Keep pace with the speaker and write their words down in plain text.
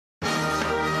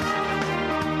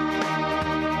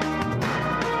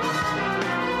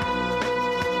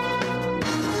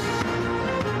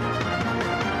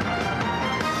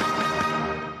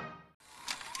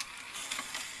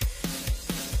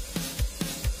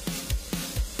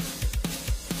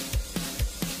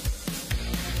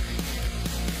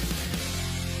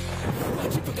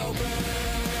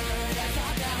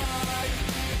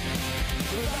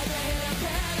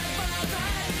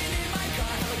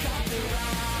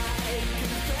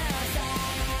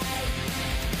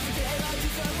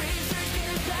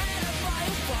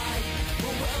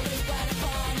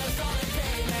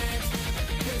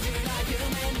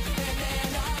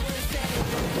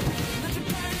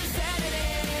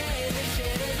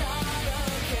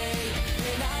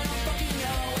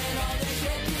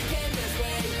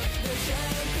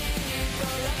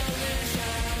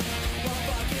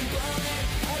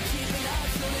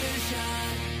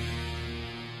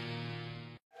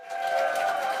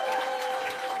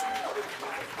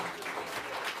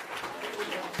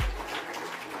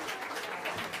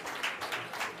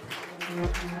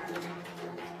Probably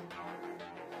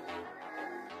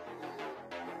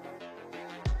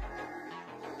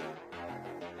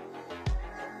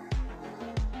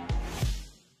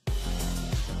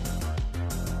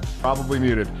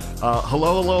muted.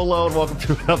 Hello, and welcome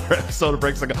to another episode of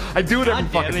Break Cycle. I do it every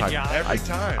fucking time. Every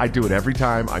time. I do it every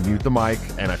time. I mute the mic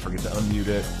and I forget to unmute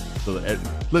it. So that,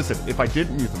 listen, if I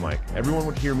didn't mute the mic, everyone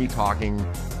would hear me talking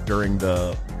during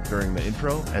the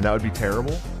intro, and that would be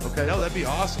terrible. Okay. No, that'd be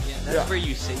awesome. Yeah, that's where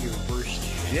you say your worst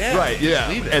shit. Yeah. Right. Yeah.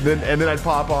 Leave it. And then I'd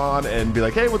pop on and be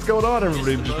like, "Hey, what's going on?"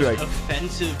 Everybody would just be like,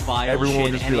 offensive, vile everyone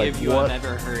would shit just be any like, of you "What?" have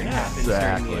ever heard happens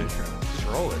Exactly. during the intro. Just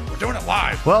roll it. We're doing it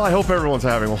live. Well, I hope everyone's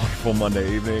having a wonderful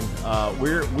Monday evening.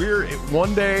 We're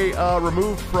one day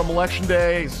removed from Election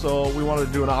Day, so we wanted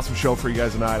to do an awesome show for you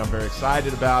guys tonight. I'm very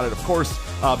excited about it. Of course,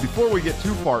 before we get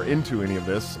too far into any of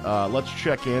this, let's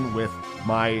check in with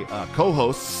my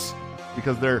co-hosts,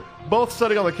 because they're both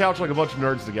sitting on the couch like a bunch of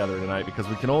nerds together tonight, because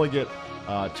we can only get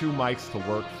two mics to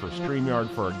work for StreamYard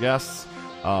for our guests.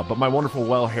 But my wonderful,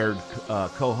 well-haired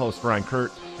co-host, Ryan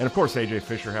Kurt, and of course, AJ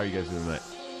Fisher. How are you guys doing tonight?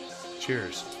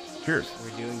 Cheers. Cheers.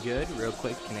 We're doing good. Real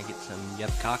quick, can I get some Yep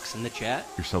Cox in the chat?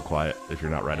 You're so quiet if you're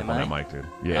not right up on that mic, dude.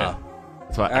 Yeah. Oh.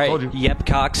 So All I told right, you. Yep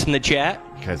Cox in the chat.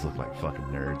 You guys look like fucking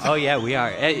nerds. Oh yeah, we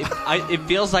are. It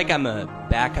feels like I'm a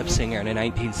backup singer in a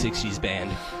 1960s band.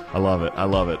 I love it. I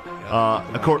love it.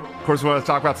 Of course, we want to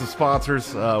talk about some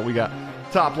sponsors. We got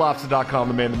TopLobster.com,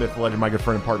 the man, the myth, the legend, my good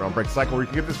friend and partner on Break Cycle, where you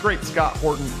can get this great Scott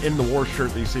Horton in the War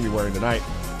shirt that you see me wearing tonight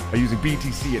by using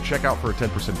BTC at checkout for a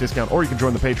 10% discount, or you can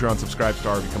join the Patreon, subscribe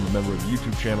star, become a member of the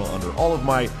YouTube channel under all of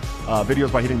my videos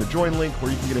by hitting the join link,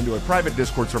 where you can get into a private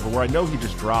Discord server where I know he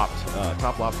just dropped,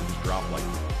 Top Lobster just dropped like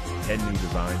 10 new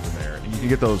designs in there, and you can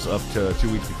get those up to 2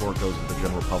 weeks before it goes to the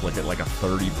general public at like a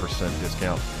 30%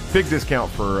 discount. Big discount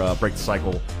for Break the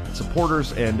Cycle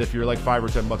supporters, and if you're like $5 or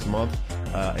 $10 a month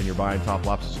and you're buying Top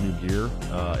Lobster's new gear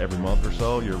every month or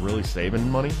so, you're really saving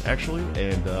money actually,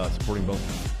 and supporting both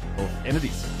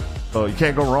entities. So you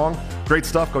can't go wrong. Great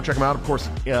stuff. Go check them out. Of course,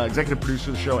 executive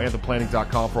producer of the show,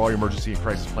 AnthemPlanning.com, for all your emergency and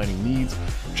crisis planning needs.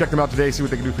 Check them out today. See what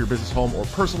they can do for your business, home, or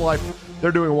personal life.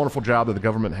 They're doing a wonderful job that the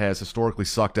government has historically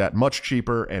sucked at much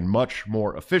cheaper and much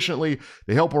more efficiently.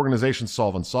 They help organizations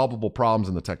solve unsolvable problems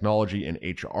in the technology and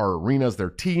HR arenas. Their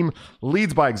team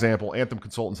leads by example. Anthem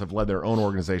consultants have led their own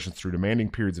organizations through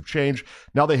demanding periods of change.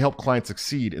 Now they help clients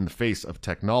succeed in the face of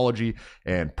technology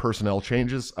and personnel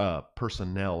changes.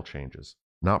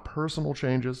 Not personal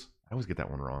changes. I always get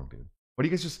that one wrong, dude. But you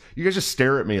guys just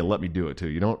stare at me and let me do it too.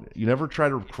 You never try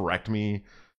to correct me,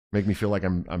 make me feel like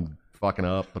I'm fucking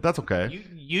up, but that's okay.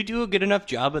 You do a good enough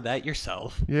job of that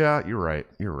yourself. Yeah, you're right.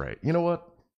 You know what?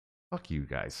 Fuck you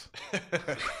guys.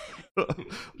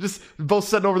 Just both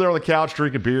sitting over there on the couch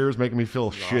drinking beers, making me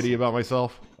feel shitty about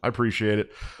myself. I appreciate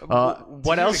it.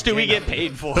 What else do we get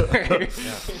paid for?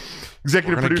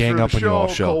 Executive We're gonna producer gang of up the on you all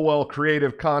show, show. Colwell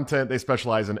Creative Content. They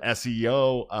specialize in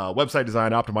SEO, website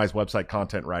design, optimized website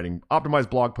content writing, optimized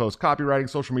blog posts, copywriting,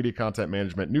 social media content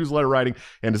management, newsletter writing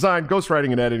and design,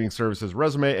 ghostwriting and editing services,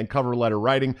 resume and cover letter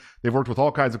writing. They've worked with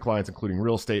all kinds of clients, including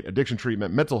real estate, addiction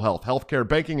treatment, mental health, healthcare,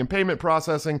 banking, and payment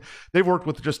processing. They've worked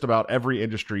with just about every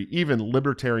industry, even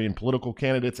libertarian political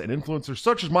candidates and influencers,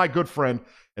 such as my good friend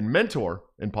and mentor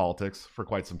in politics for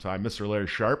quite some time, Mr. Larry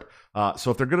Sharp.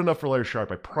 So if they're good enough for Larry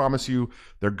Sharp, I promise you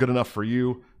they're good enough for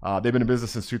you. They've been in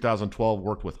business since 2012,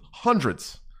 worked with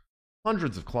hundreds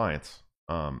of clients,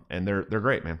 and they're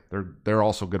great, man. They're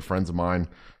also good friends of mine.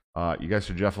 You guys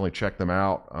should definitely check them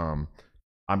out. I'm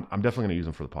definitely going to use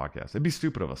them for the podcast. It'd be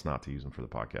stupid of us not to use them for the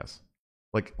podcast.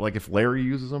 Like if Larry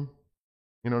uses them,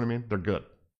 you know what I mean? They're good.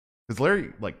 Because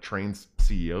Larry like trains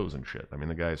CEOs and shit. I mean,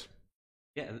 the guy's...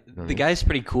 Yeah, the guy's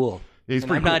pretty cool. Yeah, he's and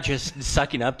pretty I'm cool. not just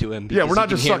sucking up to him. Yeah, we're because not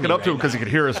he just can hear sucking me up to him right because he now.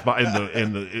 could hear us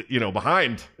in the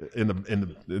behind in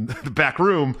the back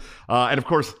room. And of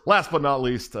course, last but not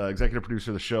least, executive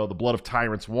producer of the show, the Blood of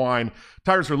Tyrants wine.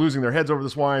 Tyrants are losing their heads over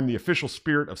this wine, the official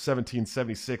spirit of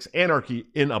 1776 anarchy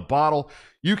in a bottle.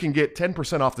 You can get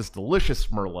 10% off this delicious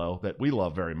Merlot that we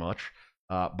love very much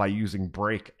by using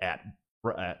break at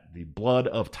the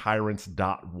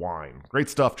bloodofTyrants.wine. Great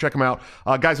stuff. Check them out.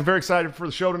 Guys, I'm very excited for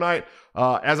the show tonight.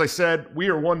 As I said, we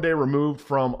are one day removed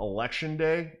from Election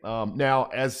Day. Now,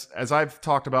 as I've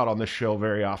talked about on this show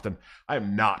very often, I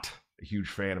am not a huge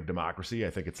fan of democracy.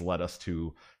 I think it's led us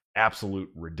to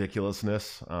absolute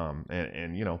ridiculousness.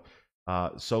 And you know,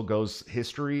 so goes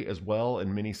history as well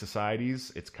in many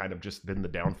societies. It's kind of just been the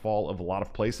downfall of a lot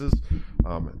of places.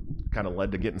 Kind of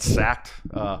led to getting sacked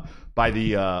by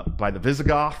the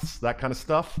Visigoths, that kind of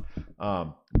stuff.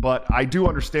 But I do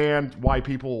understand why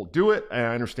people do it, and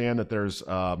I understand that there's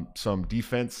some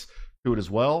defense to it as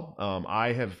well.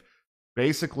 I have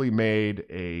basically made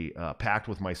a pact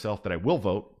with myself that I will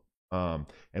vote.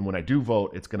 And when I do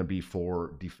vote, it's going to be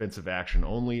for defensive action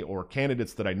only, or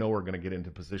candidates that I know are going to get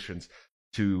into positions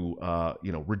to,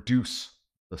 reduce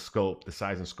the scope, the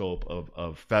size and scope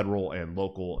of federal and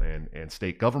local and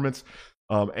state governments.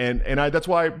 That's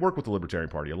why I work with the Libertarian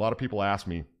Party. A lot of people ask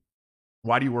me,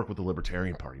 why do you work with the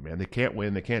Libertarian Party, man? They can't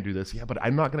win. They can't do this. Yeah, but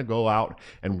I'm not going to go out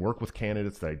and work with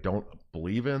candidates that I don't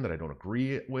believe in, that I don't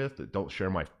agree with, that don't share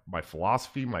my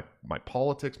philosophy, my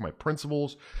politics, my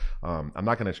principles. I'm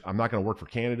not going to work for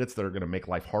candidates that are going to make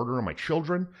life harder on my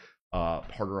children,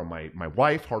 harder on my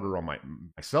wife, harder on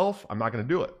myself. I'm not going to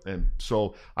do it. And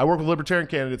so I work with Libertarian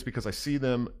candidates because I see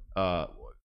them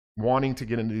wanting to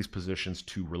get into these positions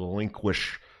to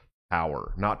relinquish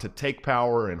power, not to take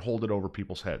power and hold it over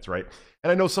people's heads, right?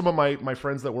 And I know some of my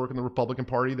friends that work in the Republican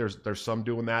Party, there's some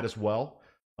doing that as well.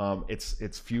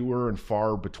 It's fewer and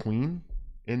far between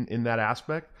in that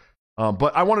aspect.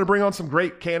 But I wanted to bring on some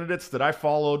great candidates that I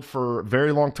followed for a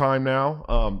very long time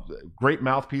now. Great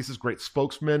mouthpieces, great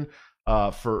spokesmen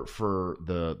for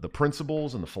the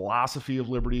principles and the philosophy of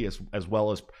liberty, as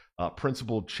well as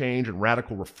principled change and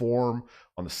radical reform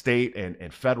on the state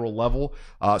and federal level.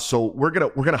 So we're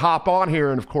gonna hop on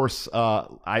here, and of course,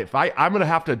 I'm gonna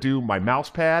have to do my mouse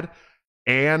pad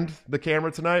and the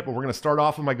camera tonight. But we're gonna start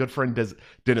off with my good friend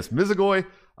Dennis Mizigoy,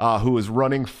 who is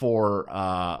running for.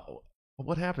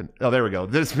 What happened? Oh, there we go.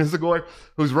 Dennis Mizigoy,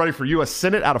 who's running for U.S.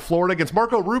 Senate out of Florida against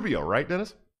Marco Rubio, right,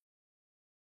 Dennis?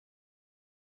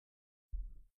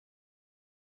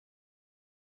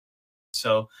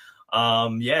 So,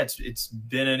 it's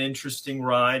been an interesting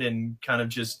ride and kind of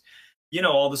just,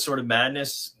 all the sort of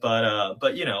madness, but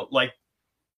like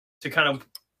to kind of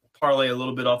parlay a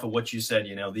little bit off of what you said,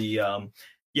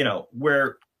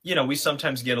 where, we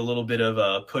sometimes get a little bit of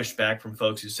a pushback from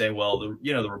folks who say, well,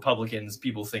 the Republicans,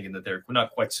 people thinking that they're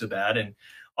not quite so bad. And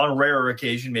on a rarer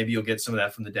occasion, maybe you'll get some of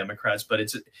that from the Democrats, but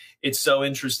it's so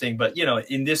interesting. But,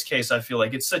 in this case, I feel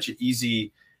like it's an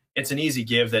easy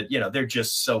give that, they're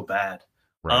just so bad.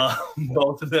 Right.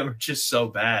 Both of them are just so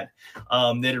bad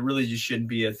that it really just shouldn't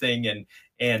be a thing.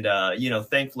 And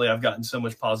thankfully, I've gotten so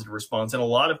much positive response. And a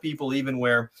lot of people, even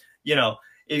where,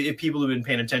 if people have been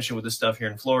paying attention with the stuff here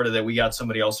in Florida, that we got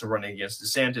somebody also running against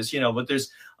DeSantis, but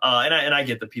there's and I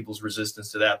get the people's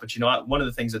resistance to that. But, one of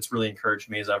the things that's really encouraged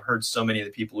me is I've heard so many of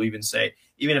the people even say,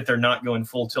 even if they're not going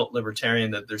full tilt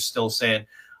libertarian, that they're still saying,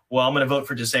 well, I'm going to vote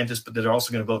for DeSantis, but they're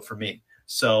also going to vote for me.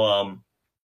 So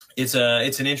it's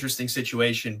an interesting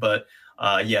situation, but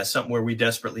something where we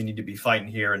desperately need to be fighting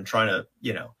here and trying to,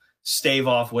 stave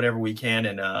off whatever we can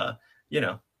and,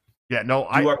 Yeah, no,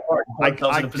 I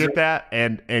get that,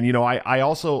 and I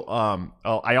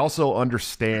also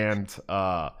understand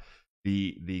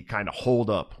the kind of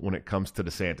holdup when it comes to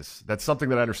DeSantis. That's something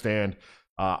that I understand.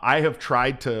 I have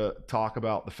tried to talk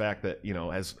about the fact that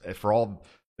as for all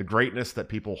the greatness that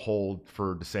people hold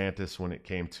for DeSantis when it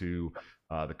came to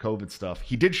the COVID stuff,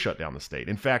 he did shut down the state.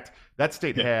 In fact, that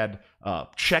state had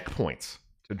checkpoints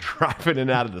to drive in and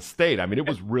out of the state. I mean, it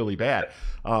was really bad.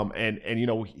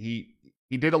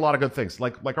 He did a lot of good things,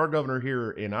 like our governor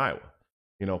here in Iowa,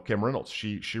 Kim Reynolds.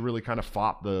 She really kind of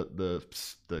fought the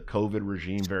COVID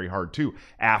regime very hard too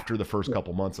after the first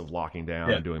couple months of locking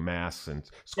down and doing masks and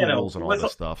schools and all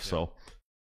this stuff. So.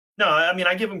 No, I mean,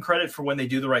 I give them credit for when they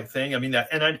do the right thing. I mean, that,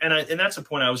 and that's a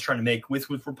point I was trying to make with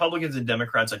Republicans and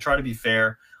Democrats. I try to be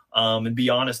fair and be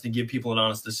honest and give people an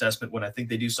honest assessment when I think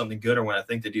they do something good or when I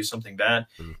think they do something bad.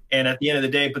 Mm-hmm. And at the end of the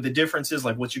day, but the difference is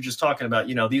like what you're just talking about,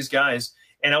 these guys,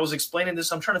 and I was explaining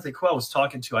this, I'm trying to think who I was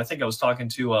talking to. I think I was talking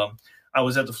to, I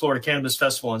was at the Florida Cannabis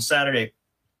Festival on Saturday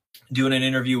doing an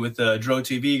interview with the Dro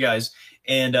TV guys.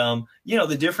 And,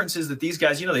 the difference is that these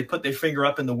guys, they put their finger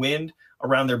up in the wind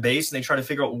around their base and they try to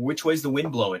figure out which way's the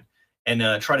wind blowing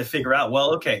and try to figure out,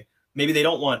 well, okay, maybe they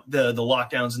don't want the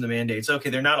lockdowns and the mandates.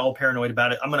 Okay, they're not all paranoid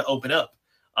about it. I'm going to open up.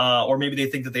 Or maybe they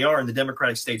think that they are in the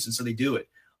Democratic states and so they do it.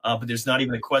 But there's not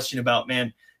even a question about,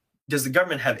 man, does the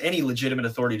government have any legitimate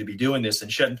authority to be doing this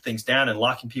and shutting things down and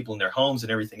locking people in their homes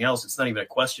and everything else? It's not even a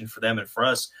question for them. And for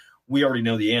us, we already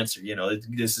know the answer.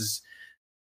 This is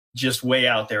just way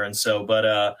out there. And so,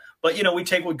 but we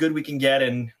take what good we can get,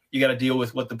 and you got to deal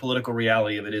with what the political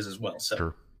reality of it is as well.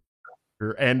 So,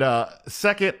 sure. And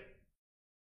second,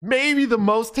 maybe the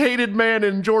most hated man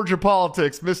in Georgia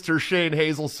politics, Mr. Shane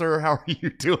Hazel, sir. How are you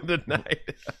doing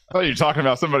tonight? Oh, you're talking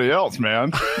about somebody else,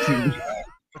 man.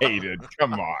 Hated.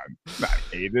 Come on. Not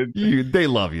hated. They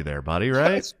love you there, buddy,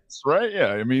 right? That's right. Yeah.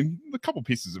 I mean, a couple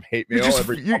pieces of hate mail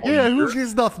every couple years.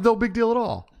 It's no big deal at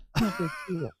all.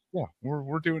 Yeah,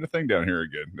 we're doing a thing down here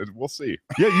again. We'll see.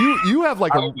 Yeah, you have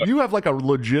like a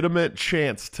legitimate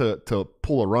chance to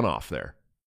pull a runoff there.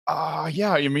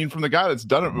 Yeah, you mean from the guy that's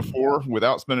done it before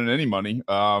without spending any money,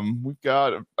 we've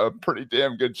got a pretty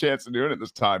damn good chance of doing it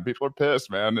this time. People are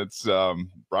pissed, man. It's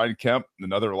Brian Kemp,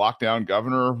 another lockdown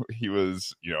governor. He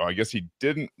was, I guess he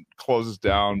didn't close us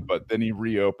down, but then he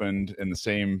reopened in the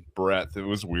same breath. It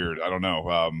was weird. I don't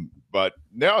know. But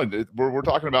now we're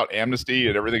talking about amnesty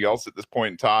and everything else at this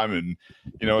point in time. And,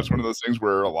 it's one of those things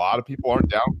where a lot of people aren't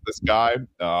down with this guy.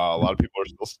 A lot of people are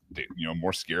still,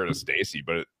 more scared of Stacey,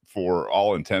 but for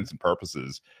all intents and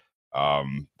purposes,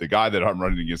 the guy that I'm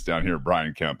running against down here,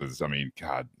 Brian Kemp, is,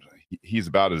 God, he's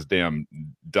about as damn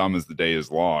dumb as the day is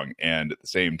long. And at the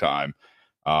same time,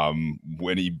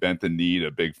 when he bent the knee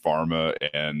to big pharma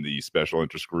and the special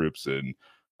interest groups and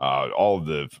all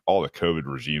the COVID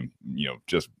regime,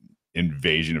 just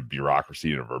invasion of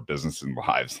bureaucracy of our business and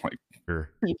lives, like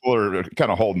people are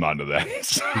kind of holding on to that.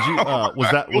 Did you,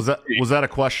 was that a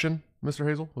question, Mr.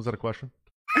 Hazel? Was that a question?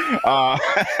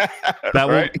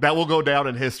 That will go down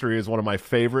in history as one of my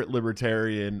favorite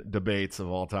libertarian debates of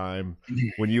all time.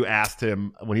 When he asked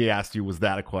you, was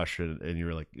that a question? And you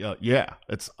were like, yeah,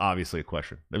 it's obviously a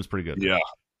question. It was pretty good. Yeah.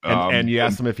 And you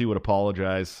asked him if he would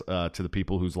apologize to the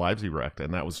people whose lives he wrecked.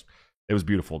 And it was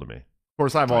beautiful to me. Of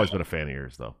course, I've always been a fan of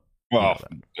yours, though. Well,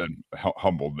 and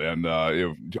humbled, and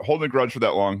holding a grudge for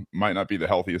that long might not be the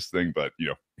healthiest thing, but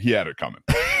he had it coming.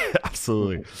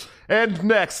 Absolutely. And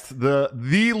next, the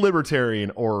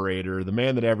libertarian orator, the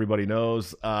man that everybody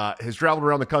knows, has traveled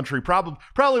around the country.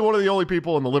 Probably one of the only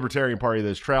people in the Libertarian Party that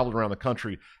has traveled around the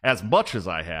country as much as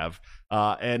I have.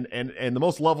 And the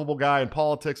most lovable guy in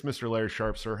politics, Mr. Larry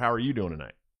Sharpe, sir. How are you doing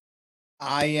tonight?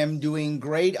 I am doing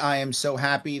great. I am so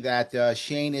happy that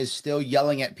Shane is still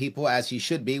yelling at people as he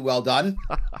should be. Well done.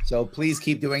 So please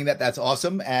keep doing that. That's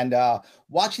awesome. And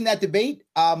watching that debate,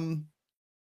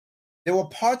 there were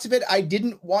parts of it I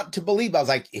didn't want to believe. I was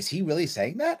like, is he really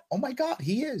saying that? Oh my God,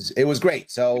 he is. It was great.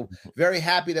 So very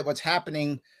happy that what's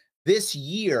happening this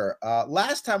year.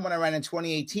 Last time when I ran in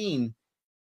 2018,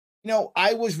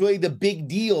 I was really the big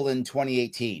deal in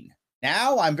 2018.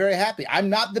 Now I'm very happy. I'm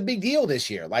not the big deal this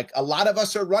year. Like a lot of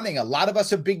us are running. A lot of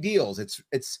us are big deals.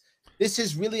 This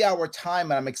is really our time.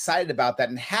 And I'm excited about that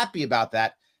and happy about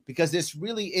that because this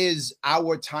really is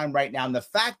our time right now. And the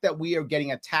fact that we are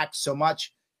getting attacked so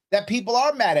much that people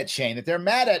are mad at Shane, that they're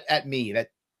mad at me, that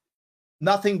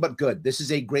nothing but good. This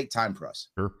is a great time for us.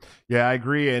 Sure. Yeah, I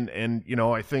agree. And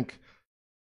I think,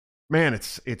 man,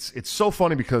 it's so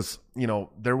funny because,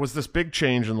 there was this big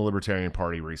change in the Libertarian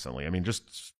Party recently. I mean,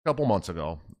 just a couple months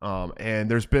ago. And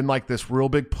there's been like this real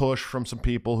big push from some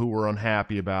people who were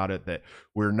unhappy about it, that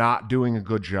we're not doing a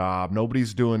good job.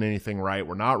 Nobody's doing anything right.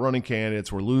 We're not running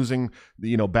candidates. We're losing,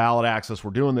 ballot access.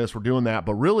 We're doing this, we're doing that.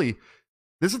 But really,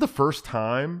 this is the first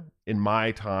time in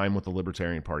my time with the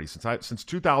Libertarian Party since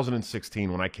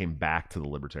 2016 when I came back to the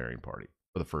Libertarian Party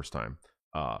for the first time,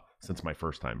 since my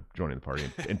first time joining the party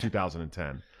in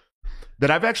 2010,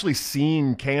 that I've actually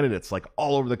seen candidates like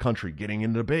all over the country getting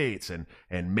in debates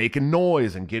and making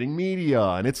noise and getting media.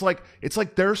 And it's like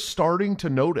they're starting to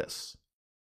notice,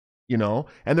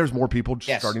 and there's more people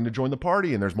starting to join the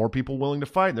party, and there's more people willing to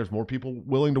fight, and there's more people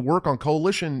willing to work on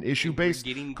coalition issue-based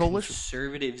coalition.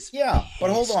 Conservatives. Yeah, but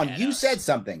hold on. You said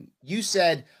something. You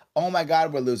said, oh my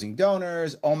God, we're losing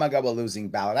donors. Oh my God, we're losing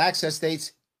ballot access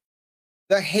states.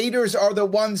 The haters are the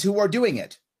ones who are doing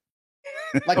it.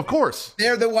 Like, of course.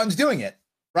 They're the ones doing it,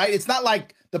 right? It's not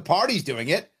like the party's doing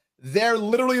it. They're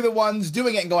literally the ones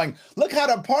doing it and going, look how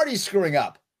the party's screwing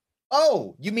up.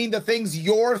 Oh, you mean the things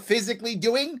you're physically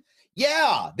doing?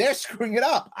 Yeah, they're screwing it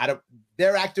up.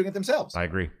 They're acting it themselves. I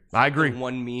agree. The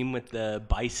one meme with the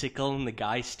bicycle and the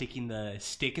guy sticking the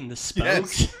stick in the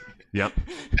spokes. Yes. Yep.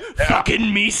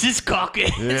 Fucking Mises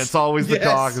Caucus. Yeah, it's always the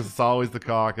caucus. It's always the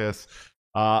caucus.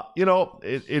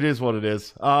 It is what it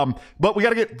is. But we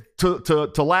got to get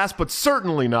to last, but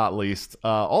certainly not least.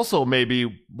 Also,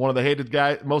 maybe one of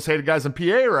the most hated guys in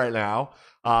PA right now.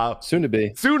 Soon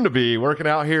to be working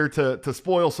out here to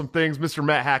spoil some things. Mr.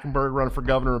 Matt Hackenberg running for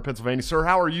governor in Pennsylvania. Sir,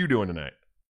 how are you doing tonight?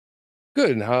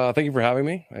 Good. Thank you for having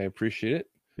me. I appreciate it.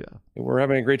 Yeah. We're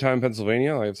having a great time in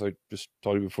Pennsylvania. As I just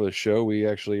told you before the show, we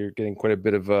actually are getting quite a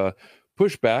bit of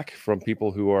pushback from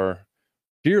people who are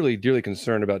dearly, dearly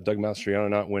concerned about Doug Mastriano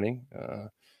not winning,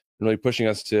 really pushing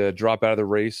us to drop out of the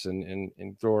race and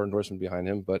throw our endorsement behind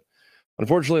him. But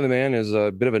unfortunately, the man is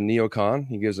a bit of a neocon.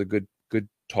 He gives a good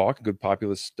talk, good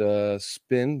populist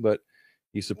spin, but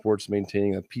he supports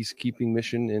maintaining a peacekeeping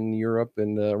mission in Europe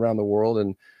and around the world,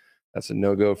 and that's a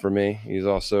no-go for me. He's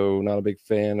also not a big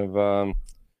fan of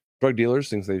drug dealers,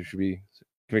 thinks they should be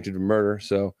convicted of murder.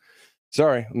 So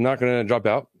sorry, I'm not going to drop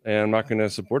out, and I'm not going to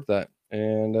support that.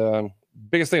 And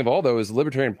biggest thing of all, though, is the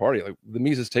Libertarian Party. Like, the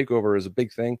Mises takeover is a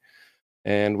big thing,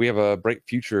 and we have a bright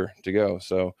future to go.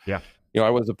 So yeah, I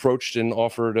was approached and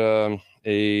offered an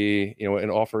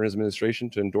offer in his administration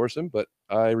to endorse him, but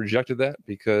I rejected that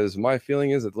because my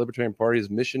feeling is that the Libertarian Party's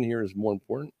mission here is more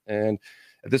important. And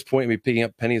at this point, we'd be picking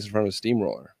up pennies in front of a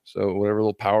steamroller. So whatever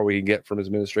little power we can get from his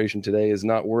administration today is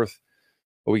not worth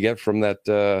what we get from that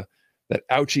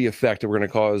ouchie effect that we're going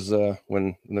to cause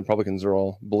when the Republicans are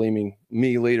all blaming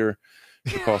me later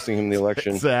for costing him the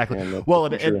election. Exactly. Well,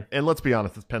 and let's be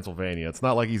honest, it's Pennsylvania. It's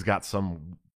not like he's got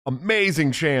some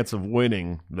amazing chance of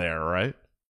winning there, right?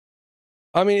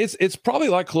 I mean, it's probably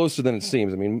a lot closer than it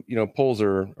seems. I mean, polls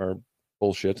are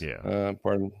bullshit. Yeah.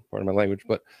 Pardon my language,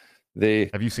 but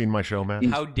have you seen my show, Matt?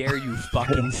 How dare you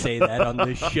fucking say that on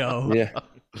this show? Yeah.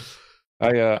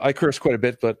 I curse quite a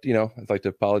bit, but I'd like to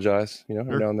apologize,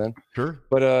 every now and then. Sure.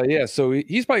 But so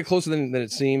he's probably closer than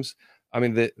it seems. I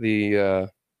mean, the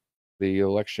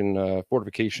election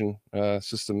fortification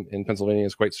system in Pennsylvania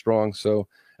is quite strong. So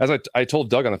as I told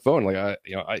Doug on the phone, like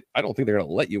I don't think they're going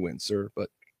to let you win, sir. But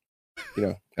I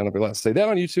don't know if we're allowed to say that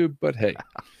on YouTube. But hey.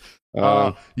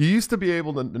 You used to be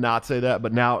able to not say that,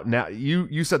 but now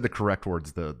you said the correct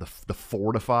words, the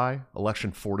fortify,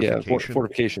 election fortification. Yeah,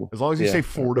 fortification. As long as you say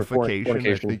fortification,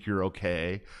 I think you're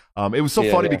okay. It was so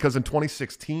funny because in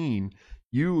 2016,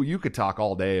 you could talk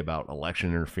all day about election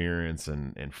interference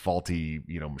and faulty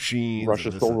machines.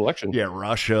 Russia stole the election. Yeah,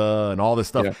 Russia and all this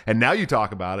stuff. Yeah. And now you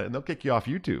talk about it and they'll kick you off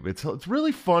YouTube. It's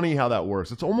really funny how that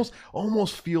works. It's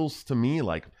almost feels to me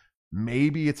like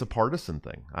maybe it's a partisan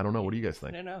thing. I don't know. What do you guys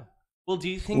think? I don't know. Well, do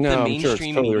you think the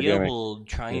mainstream media will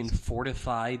try and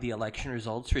fortify the election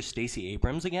results for Stacey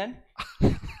Abrams again?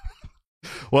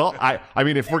 Well, I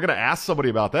mean, if we're going to ask somebody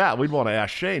about that, we'd want to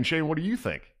ask Shane. Shane, what do you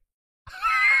think?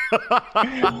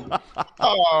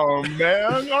 Oh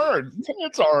man,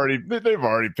 they've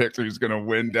already picked who's going to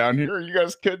win down here. Are you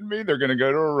guys kidding me? They're going to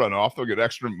go to a runoff. They'll get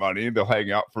extra money. They'll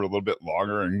hang out for a little bit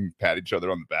longer and pat each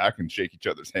other on the back and shake each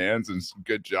other's hands. And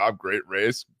good job, great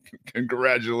race.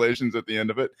 Congratulations at the end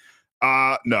of it.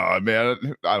 No,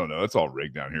 man, I don't know. It's all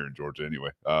rigged down here in Georgia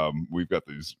anyway. We've got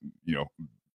these,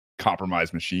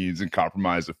 compromised machines and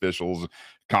compromised officials,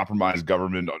 compromised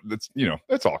government.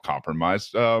 That's all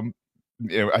compromised.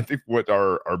 I think what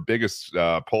our biggest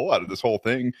pull out of this whole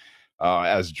thing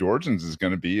as Georgians is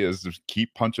going to be is to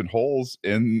keep punching holes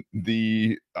in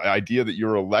the idea that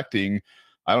you're electing,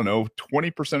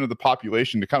 20% of the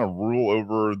population to kind of rule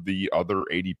over the other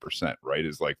 80%, right?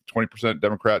 Is like 20%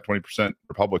 Democrat, 20%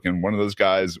 Republican. One of those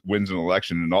guys wins an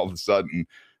election and all of a sudden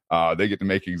they get to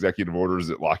make executive orders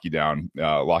that lock you down,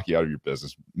 lock you out of your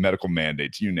business, medical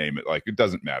mandates, you name it. Like, it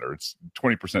doesn't matter. It's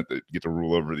 20% that get to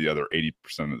rule over the other 80%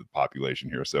 of the population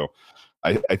here. So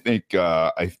I think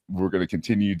we're going to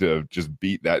continue to just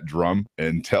beat that drum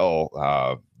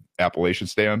until Appalachian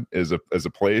Stan is a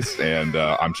place, and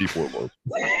I'm Chief Warlord.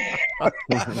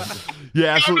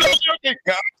 Yeah, absolutely.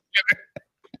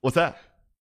 What's that?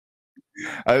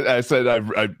 I said I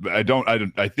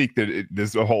think that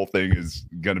this whole thing is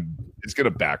gonna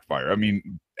backfire. I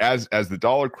mean, as the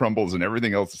dollar crumbles and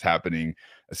everything else is happening,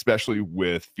 especially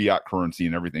with fiat currency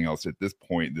and everything else at this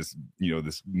point, this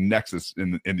this nexus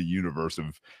in the universe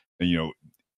of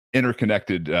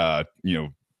interconnected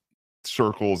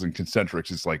circles and concentrics,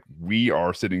 it's like we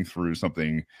are sitting through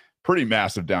something pretty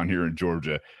massive down here in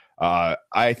Georgia.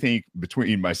 I think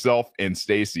between myself and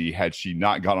Stacey, had she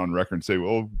not gone on record and say,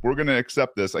 well, we're going to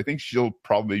accept this, I think she'll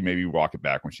probably maybe walk it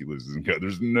back when she loses and go,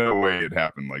 there's no way it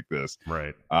happened like this.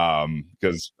 Right.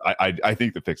 Because I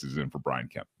think the fix is in for Brian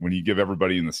Kemp. When you give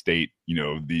everybody in the state,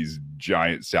 these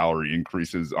giant salary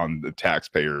increases on the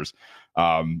taxpayers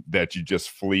that you just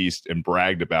fleeced and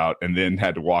bragged about, and then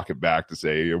had to walk it back to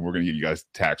say, we're going to give you guys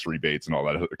tax rebates and all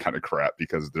that other kind of crap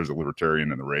because there's a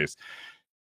libertarian in the race.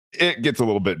 It gets a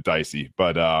little bit dicey,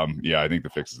 but I think the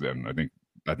fix is in.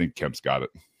 I think Kemp's got it.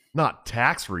 Not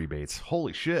tax rebates.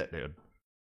 Holy shit, dude.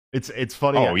 It's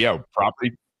funny. Oh yeah,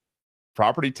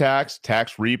 property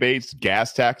tax rebates,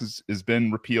 gas tax has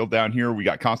been repealed down here. We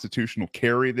got constitutional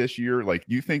carry this year. Like,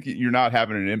 you think you're not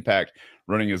having an impact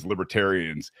running as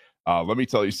libertarians? Let me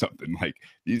tell you something. Like,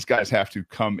 these guys have to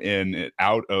come in and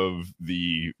out of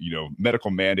the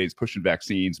medical mandates, pushing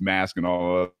vaccines, masks, and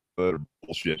all other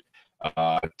bullshit.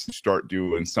 To start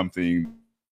doing something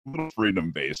a little freedom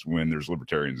based when there's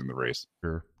libertarians in the race.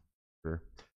 Sure.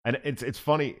 And it's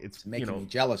funny. It's making me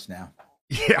jealous now.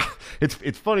 Yeah,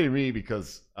 it's funny to me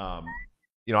because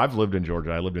I've lived in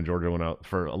Georgia. I lived in Georgia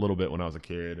for a little bit when I was a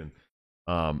kid, and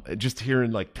Just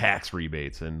hearing like tax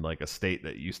rebates in like a state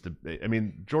that used to, I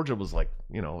mean, Georgia was like,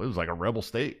 you know, it was like a rebel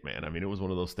state, man. I mean, it was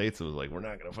one of those states that was like, we're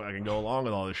not going to fucking go along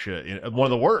with all this shit. You know, one of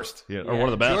the worst, or one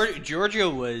of the best. Georgia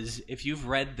was, if you've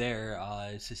read their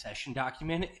secession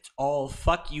document, it's all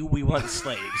fuck you, we want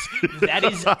slaves. that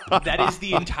is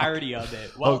the entirety of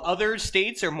it. While other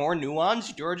states are more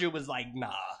nuanced, Georgia was like,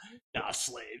 nah,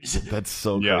 slaves. That's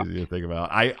so crazy to think about.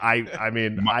 I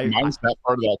mean, mine's that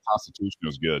part of that Constitution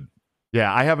was good.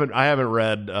 Yeah, I haven't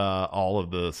read all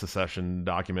of the secession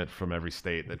document from every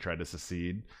state that tried to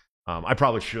secede. I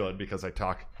probably should, because I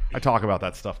talk about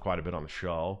that stuff quite a bit on the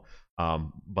show.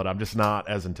 But I'm just not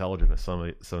as intelligent as some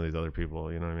of these other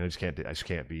people. You know what I mean? I just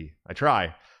can't be. I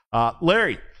try.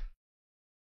 Larry,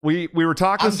 we were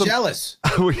talking. I'm jealous.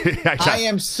 I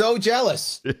am so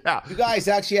jealous. Yeah. You guys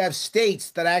actually have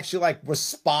states that actually like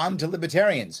respond to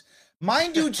libertarians.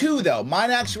 Mine do too, though. Mine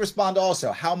actually respond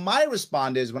also. How my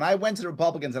respond is when I went to the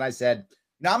Republicans and I said,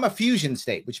 now I'm a fusion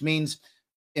state, which means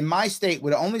in my state,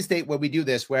 we're the only state where we do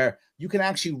this, where you can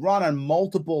actually run on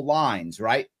multiple lines,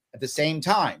 right, at the same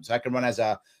time. So I can run as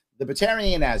a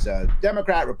libertarian, as a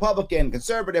Democrat, Republican,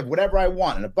 conservative, whatever I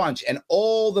want, and a bunch. And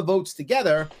all the votes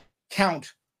together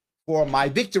count for my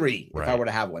victory if I were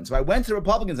to have one. So I went to the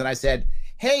Republicans and I said,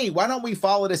 hey, why don't we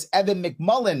follow this Evan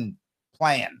McMullin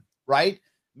plan, right?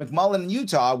 McMullin in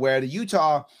Utah, where the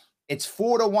Utah, it's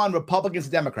 4-1 Republicans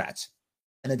and Democrats.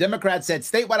 And the Democrats said,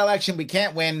 statewide election, we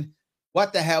can't win.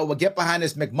 What the hell? We'll get behind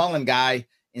this McMullin guy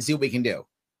and see what we can do.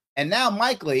 And now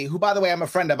Mike Lee, who, by the way, I'm a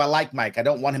friend of. I like Mike. I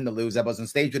don't want him to lose. I was on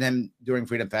stage with him during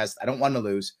Freedom Fest. I don't want him to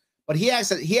lose. But he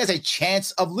has a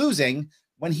chance of losing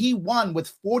when he won with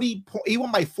 40. He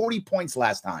won by 40 points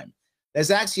last time. There's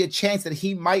actually a chance that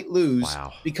he might lose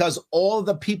because all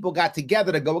the people got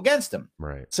together to go against him.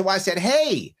 Right. So I said,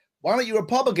 hey, why don't you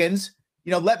Republicans,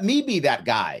 let me be that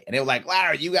guy? And they were like,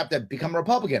 Larry, you have to become a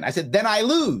Republican. I said, then I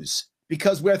lose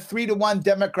because we're 3-1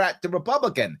 Democrat to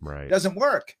Republican. Right. It doesn't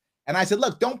work. And I said,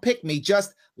 look, don't pick me.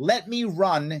 Just let me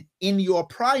run in your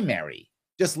primary.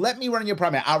 Just let me run in your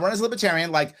primary. I'll run as a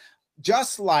libertarian,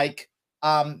 just like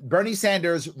Bernie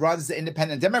Sanders runs the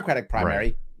independent Democratic primary.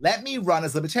 Right. Let me run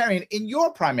as libertarian in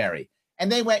your primary.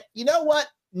 And they went, you know what?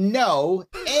 No.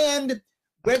 And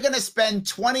we're going to spend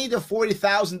 $20,000 to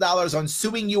 $40,000 on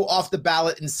suing you off the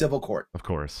ballot in civil court. Of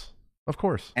course.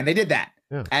 And they did that.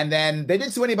 Yeah. And then they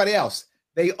didn't sue anybody else.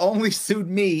 They only sued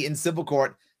me in civil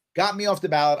court, got me off the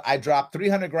ballot. I dropped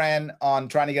 $300,000 on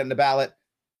trying to get on the ballot,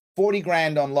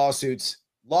 $40,000 on lawsuits.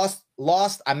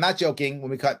 Lost. I'm not joking.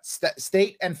 When we cut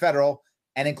state and federal,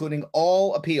 and including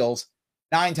all appeals,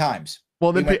 9 times.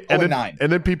 Well, then,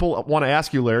 and then people want to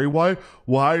ask you, Larry, why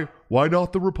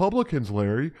not the Republicans,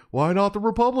 Larry? Why not the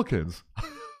Republicans?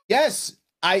 Yes,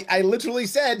 I literally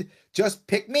said, just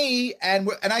pick me, and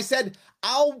I said,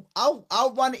 I'll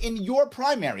run in your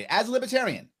primary as a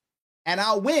libertarian, and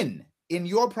I'll win in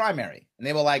your primary. And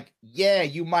they were like, yeah,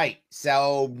 you might.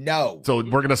 So no. So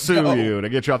we're gonna sue you to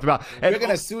get you off the ballot. We're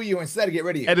gonna sue you instead to get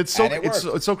rid of you. And it's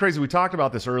so crazy. We talked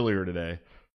about this earlier today.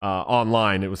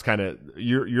 Online, it was kind of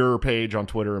your page on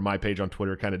Twitter and my page on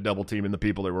Twitter, kind of double teaming the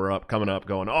people that were coming up,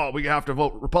 going, "Oh, we have to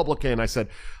vote Republican." I said,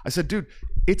 dude,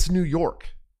 it's New York,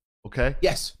 okay?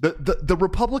 Yes. The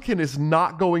Republican is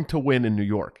not going to win in New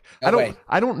York. No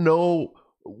I don't know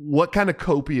what kind of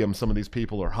copium some of these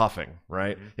people are huffing,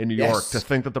 right, in New York to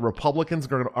think that the Republicans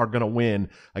are going to win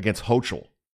against Hochul.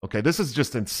 Okay, this is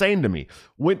just insane to me.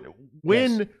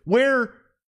 Where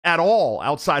at all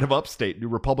outside of upstate do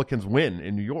Republicans win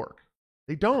in New York?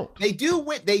 They don't. They do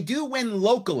win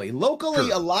locally.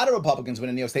 Sure. A lot of Republicans win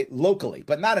in New York State locally,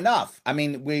 but not enough. I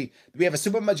mean, we have a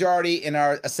supermajority in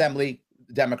our assembly,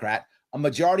 Democrat, a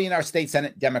majority in our state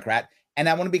Senate, Democrat, and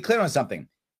I want to be clear on something.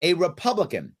 A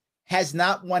Republican has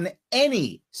not won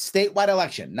any statewide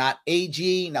election, not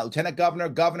AG, not lieutenant governor,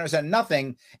 governors, and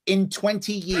nothing in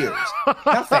 20 years.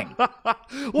 Nothing.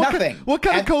 Nothing. What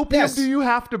kind of copium do you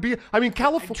have to be? I mean,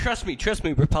 California. Trust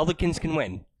me, Republicans can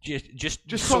win. Just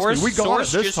trust me. We got it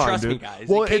this time, trust dude. Me, guys.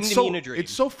 Well,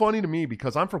 it's so funny to me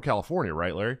because I'm from California,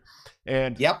 right, Larry?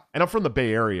 And I'm from the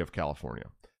Bay Area of California.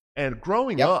 And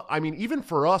growing up, I mean, even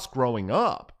for us growing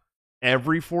up,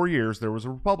 every 4 years there was a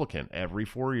Republican. Every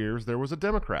 4 years there was a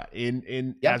Democrat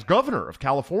as governor of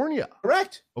California.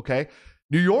 Correct. Okay.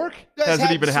 New York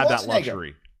hasn't even had that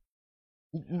luxury.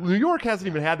 New York hasn't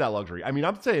even had that luxury. I mean,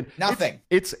 I'm saying nothing.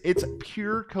 It's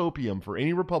pure copium for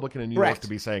any Republican in New York to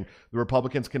be saying the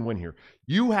Republicans can win here.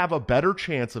 You have a better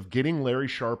chance of getting Larry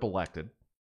Sharpe elected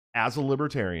as a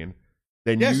libertarian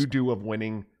than you do of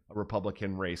winning a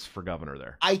Republican race for governor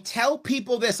there. I tell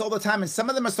people this all the time, and some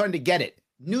of them are starting to get it.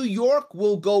 New York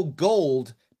will go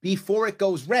gold before it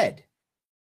goes red.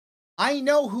 I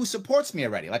know who supports me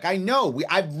already. Like I know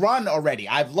I've run already.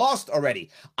 I've lost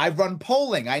already. I've run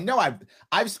polling. I know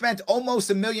I've spent almost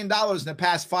 $1 million in the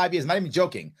past 5 years. I'm not even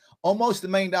joking. Almost $1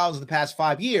 million in the past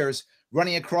 5 years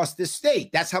running across this state.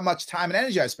 That's how much time and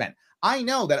energy I've spent. I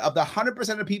know that of the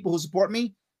 100% of people who support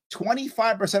me,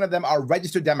 25% of them are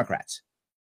registered Democrats.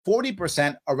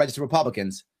 40% are registered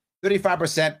Republicans.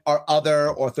 35% are other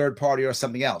or third party or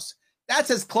something else.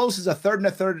 That's as close as a third and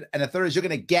a third and a third as you're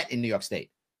going to get in New York State.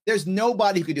 There's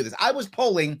nobody who could do this. I was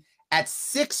polling at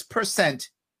 6%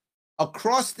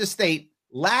 across the state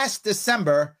last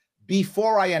December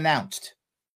before I announced.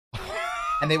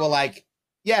 And they were like,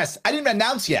 yes, I didn't even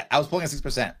announce yet. I was polling at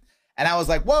 6%. And I was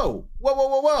like, whoa.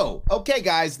 Okay,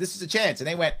 guys, this is a chance. And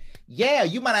they went, yeah,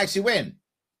 you might actually win.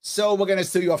 So we're going to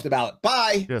sue you off the ballot.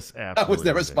 Bye. Just absolutely that was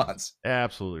their ridiculous. response.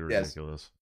 Absolutely Yes. ridiculous.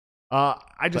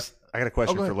 I got a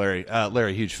question for Larry.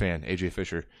 Larry, huge fan. AJ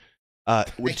Fisher.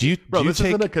 this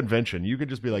isn't a convention. You could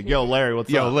just be like, yo, Larry, what's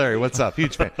up? Yo, Larry, what's up?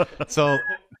 Huge fan. So,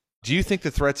 do you think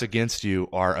the threats against you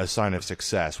are a sign of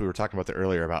success? We were talking about that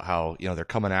earlier about how they're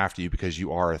coming after you because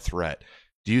you are a threat.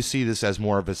 Do you see this as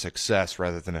more of a success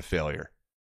rather than a failure?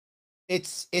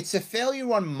 It's a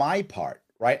failure on my part,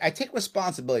 right? I take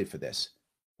responsibility for this.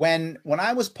 When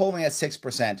I was polling at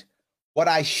 6%, what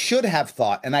I should have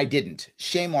thought, and I didn't,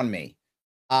 shame on me.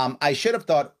 I should have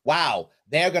thought, wow,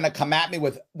 they're going to come at me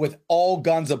with all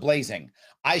guns a-blazing.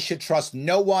 I should trust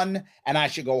no one, and I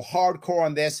should go hardcore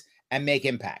on this and make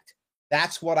impact.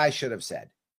 That's what I should have said.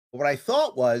 But what I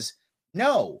thought was,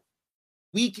 no,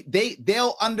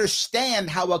 they'll understand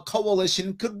how a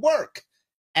coalition could work,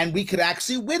 and we could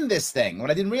actually win this thing. What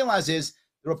I didn't realize is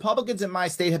the Republicans in my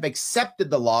state have accepted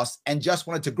the loss and just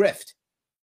wanted to grift.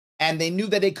 And they knew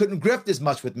that they couldn't grift as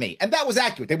much with me. And that was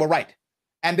accurate. They were right.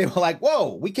 And they were like,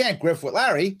 whoa, we can't grift with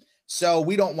Larry, so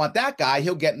we don't want that guy.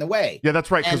 He'll get in the way. Yeah, that's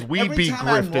right, because we be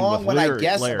grifting with when Larry. I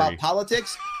guess about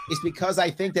politics, it's because I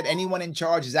think that anyone in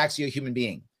charge is actually a human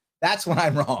being. That's when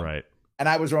I'm wrong. Right. And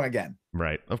I was wrong again.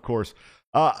 Right, of course.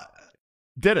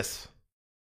 Dennis,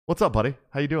 what's up, buddy?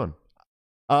 How you doing?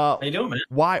 How you doing, man?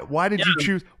 Why did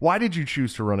you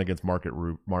choose to run against Marco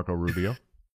Rubio?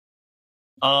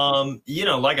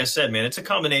 Like I said, man, it's a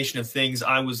combination of things.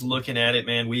 I was looking at it,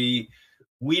 man. We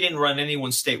didn't run anyone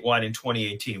statewide in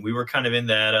 2018. We were kind of in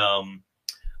that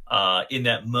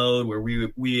mode where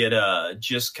we had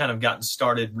just kind of gotten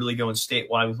started really going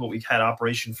statewide with what we had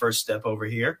Operation First Step over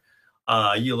here.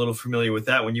 You a little familiar with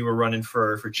that when you were running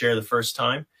for chair the first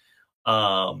time.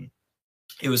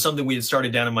 It was something we had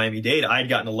started down in Miami-Dade. I had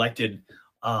gotten elected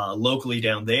locally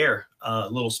down there, a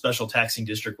little special taxing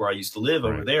district where I used to live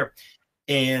over there.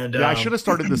 And I should have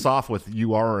started this off with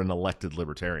 "You are an elected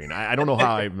libertarian." I don't know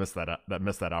how I missed that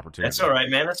opportunity. That's all right,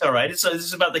 man. That's all right. This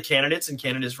is about the candidates and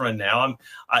candidates run now.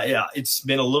 It's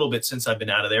been a little bit since I've been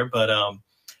out of there, but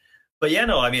yeah,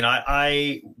 no. I mean,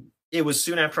 it was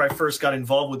soon after I first got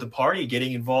involved with the party,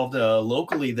 getting involved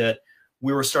locally, that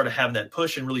we were started having that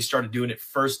push and really started doing it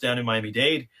first down in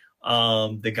Miami-Dade.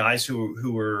 The guys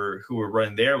who were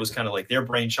running there, was kind of like their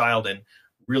brainchild, and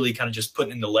really kind of just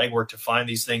putting in the legwork to find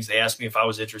these things. They asked me if I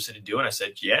was interested in doing it. I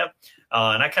said, yeah.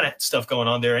 And I kind of had stuff going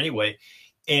on there anyway.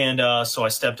 And so I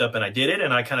stepped up and I did it,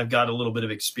 and I kind of got a little bit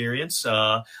of experience.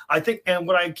 I think, and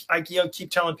what I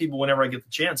keep telling people whenever I get the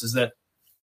chance is that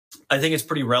I think it's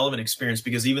pretty relevant experience,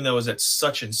 because even though it was at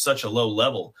such a low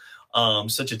level,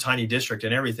 such a tiny district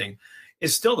and everything,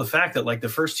 it's still the fact that like the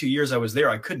first 2 years I was there,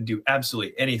 I couldn't do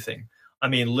absolutely anything. I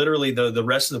mean, literally the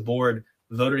rest of the board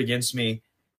voted against me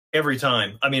every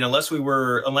time. I mean, unless it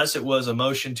was a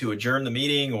motion to adjourn the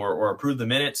meeting or approve the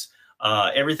minutes,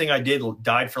 everything I did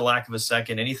died for lack of a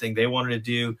second. Anything they wanted to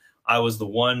do, I was the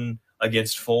 1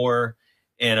 against 4.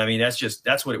 And I mean,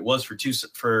 that's what it was for two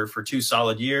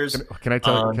solid years. Can I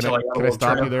stop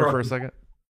you there for a second?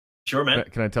 Sure, man.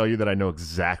 Can I tell you that I know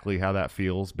exactly how that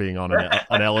feels, being on an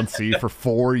LNC for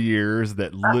 4 years,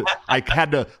 that I had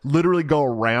to literally go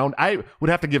around. I would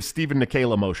have to give Stephen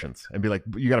Nikela motions and be like,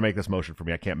 you got to make this motion for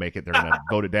me. I can't make it. They're going to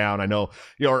vote it down. I know,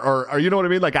 or you know what I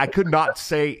mean? Like, I could not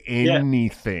say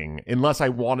anything unless I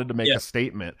wanted to make a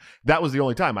statement. That was the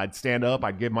only time I'd stand up.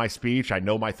 I'd give my speech. I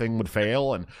know my thing would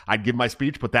fail, and I'd give my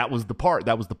speech, but that was the part.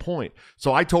 That was the point.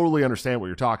 So I totally understand what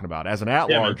you're talking about. As an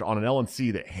at-large on an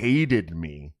LNC that hated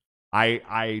me,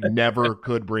 I never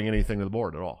could bring anything to the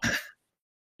board at all.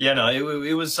 Yeah, no,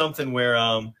 it was something where,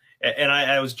 and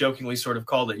I was jokingly sort of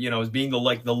called it, as being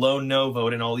the lone no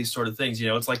vote and all these sort of things.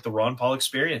 It's like the Ron Paul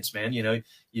experience, man. You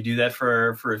do that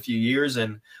for a few years,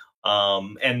 and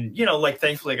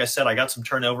thankfully, like I said, I got some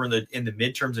turnover in the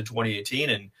midterms in 2018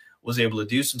 and was able to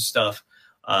do some stuff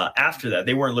after that.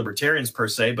 They weren't libertarians per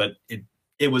se, but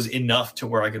it it was enough to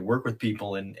where I could work with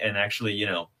people and actually, you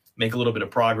know, make a little bit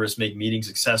of progress, make meetings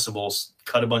accessible,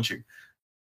 cut a bunch of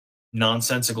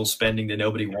nonsensical spending that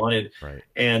nobody wanted. Right.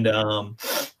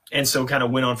 And so kind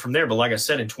of went on from there. But like I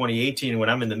said, in 2018, when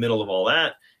I'm in the middle of all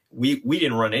that, we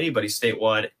didn't run anybody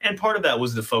statewide. And part of that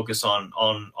was the focus on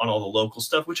all the local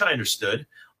stuff, which I understood.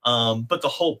 But the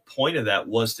whole point of that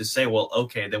was to say, well,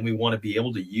 okay, then we want to be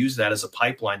able to use that as a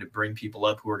pipeline to bring people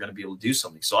up who are going to be able to do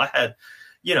something. So I had,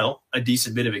 you know, a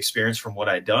decent bit of experience from what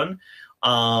I'd done.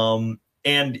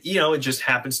 And, you know, it just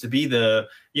happens to be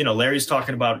you know, Larry's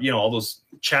talking about, you know, all those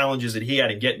challenges that he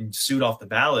had in getting sued off the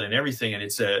ballot and everything. And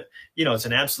it's it's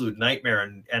an absolute nightmare.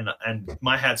 And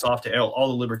my hat's off to all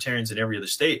the libertarians in every other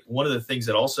state. One of the things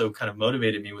that also kind of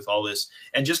motivated me with all this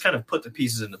and just kind of put the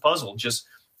pieces in the puzzle, just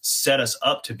set us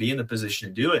up to be in the position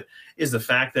to do it, is the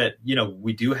fact that, you know,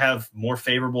 we do have more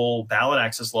favorable ballot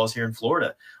access laws here in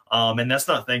Florida. And that's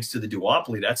not thanks to the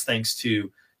duopoly. That's thanks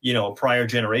to, you know, a prior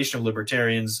generation of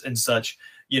libertarians and such,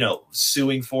 you know,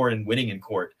 suing for it and winning in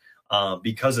court.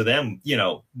 Because of them, you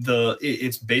know,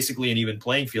 it's basically an even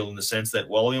playing field in the sense that,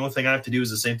 well, the only thing I have to do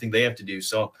is the same thing they have to do.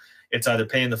 So it's either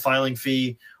paying the filing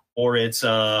fee or it's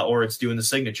doing the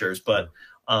signatures. But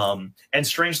and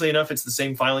strangely enough, it's the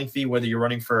same filing fee whether you're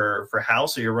running for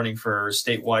House or you're running for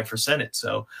statewide for Senate.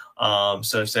 So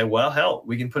so say, well, hell,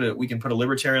 we can put a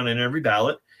libertarian in every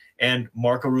ballot, and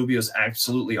Marco Rubio is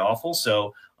absolutely awful.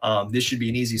 So this should be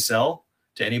an easy sell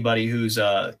to anybody who's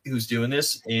doing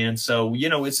this. And so, you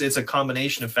know, it's a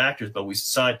combination of factors, but we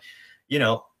decide, you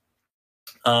know,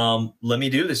 let me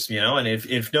do this, you know, and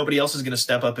if nobody else is going to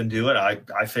step up and do it,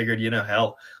 I figured, you know,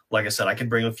 hell, like I said, I can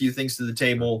bring a few things to the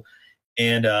table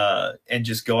and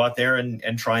just go out there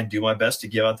and try and do my best to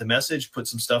give out the message, put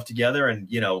some stuff together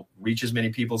and, you know, reach as many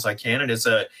people as I can. And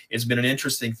it's been an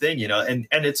interesting thing, you know, and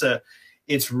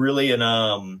it's really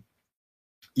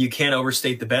you can't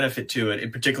overstate the benefit to it, and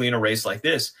particularly in a race like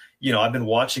this. You know, I've been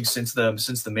watching since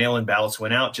the mail-in ballots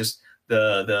went out, just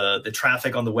the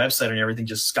traffic on the website and everything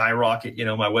just skyrocket. You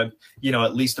know, my web, you know,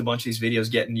 at least a bunch of these videos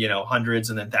getting, you know, hundreds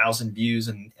and then 1,000 views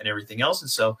and everything else.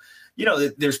 And so, you know,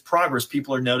 there's progress.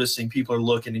 People are noticing, people are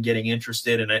looking and getting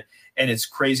interested in it. And it's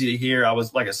crazy to hear.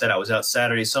 Like I said, I was out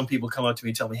Saturday. Some people come up to me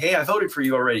and tell me, hey, I voted for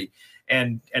you already.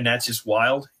 And that's just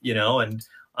wild, you know, and,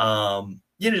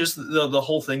 you know, just the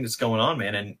whole thing that's going on,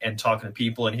 man, and talking to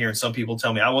people and hearing some people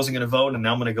tell me I wasn't going to vote and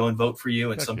now I'm going to go and vote for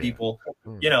you. And some people,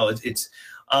 you know, it's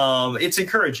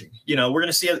encouraging. You know, we're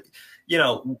going to see it. You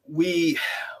know,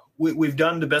 we've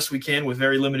done the best we can with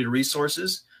very limited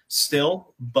resources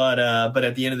still, but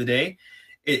at the end of the day,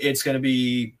 it's going to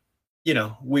be, you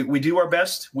know, we do our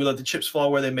best. We let the chips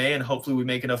fall where they may, and hopefully we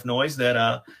make enough noise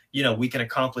that you know, we can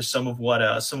accomplish some of what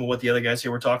the other guys here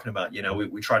were talking about. You know,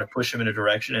 we try to push them in a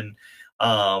direction and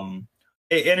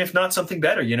if not something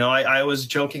better. You know, I always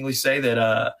jokingly say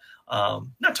that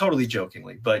not totally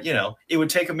jokingly, but you know, it would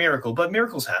take a miracle, but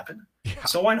miracles happen. Yeah.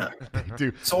 So why not? They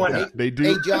do. So why not? They do.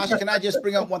 Hey, Josh, can I just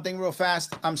bring up one thing real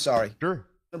fast? I'm sorry. Sure.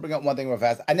 I'm gonna bring up one thing real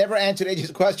fast. I never answered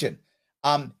AJ's question.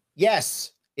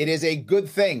 Yes, it is a good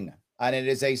thing, and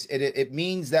it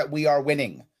means that we are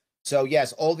winning. So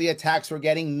yes, all the attacks we're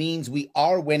getting means we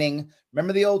are winning.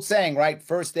 Remember the old saying, right?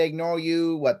 First they ignore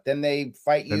you, then they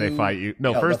fight you. Then they fight you.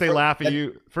 No, first they laugh at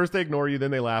you. First they ignore you,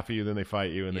 then they laugh at you, then they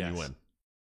fight you, and then you win.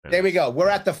 There we go. We're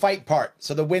at the fight part,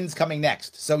 so the win's coming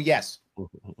next. So yes.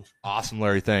 Awesome,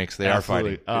 Larry. Thanks. They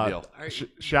Absolutely. are fighting.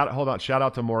 Good deal. Hold on. Shout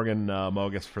out to Morgan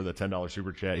Mogus for the $10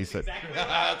 super chat. He said,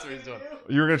 That's what he's doing.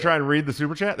 "You were gonna try and read the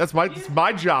super chat? That's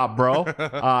my job, bro."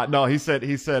 No, he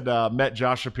said met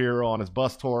Josh Shapiro on his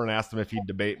bus tour and asked him if he'd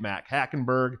debate Matt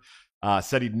Hackenberg.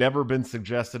 Said he'd never been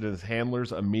suggested, and his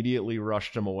handlers immediately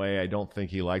rushed him away. I don't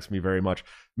think he likes me very much.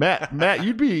 Matt,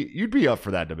 you'd be up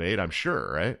for that debate, I'm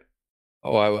sure, right?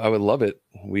 Oh, I would love it.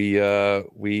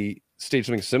 We staged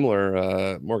something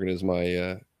similar. Morgan is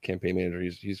my campaign manager.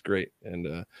 He's great, and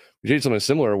we did something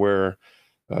similar where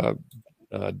Doug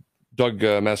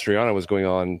Mastriano was going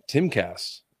on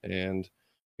Timcast, and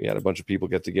we had a bunch of people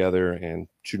get together and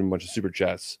shoot him a bunch of super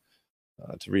chats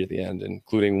to read at the end,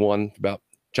 including one about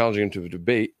challenging him to a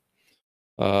debate.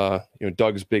 You know,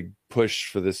 Doug's big push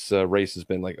for this race has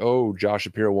been like, "Oh, Josh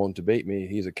Shapiro won't debate me.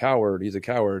 He's a coward. He's a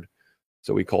coward."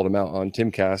 So we called him out on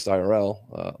Timcast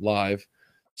IRL live.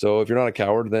 So if you're not a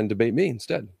coward, then debate me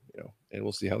instead, you know, and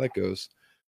we'll see how that goes.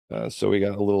 So we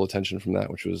got a little attention from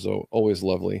that, which was always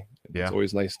lovely. Yeah. It's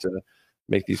always nice to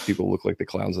make these people look like the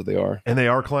clowns that they are. And they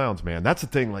are clowns, man. That's the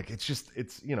thing. Like,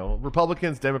 it's you know,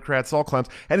 Republicans, Democrats, all clowns.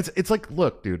 And it's like,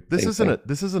 look, dude, this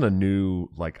isn't a new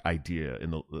like idea in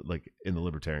the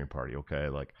Libertarian Party. Okay.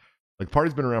 Like Like, the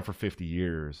party's been around for 50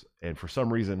 years, and for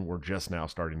some reason, we're just now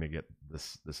starting to get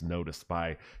this noticed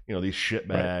by, you know, these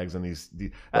shitbags and these.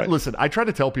 Listen, I try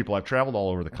to tell people I've traveled all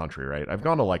over the country, right? I've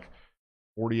gone to like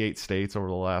 48 states over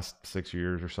the last 6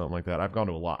 years or something like that. I've gone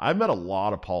to a lot. I've met a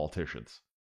lot of politicians,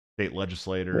 state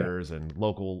legislators and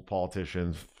local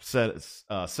politicians,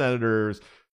 senators,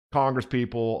 Congress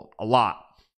people, a lot.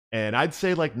 And I'd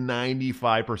say like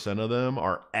 95% of them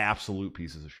are absolute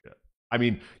pieces of shit. I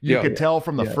mean, you could tell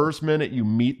from the first minute you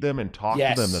meet them and talk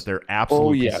to them that they're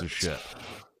absolute pieces of shit.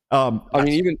 I mean,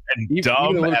 even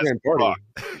dumb the Libertarian Party.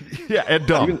 Yeah, and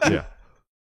dumb.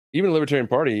 Even the Libertarian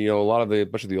Party, you know, a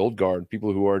bunch of the old guard,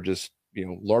 people who are just, you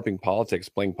know, LARPing politics,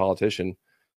 playing politician,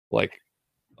 like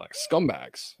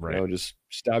scumbags, right. You know, just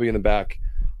stab you in the back.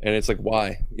 And it's like,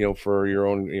 why? You know, for your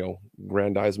own, you know,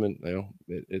 grandizement, you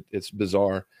know, it's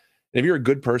bizarre. And if you're a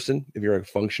good person, if you're a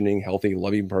functioning, healthy,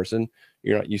 loving person,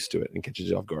 you're not used to it and catches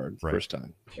you off guard the first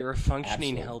time. If you're a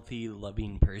functioning, healthy,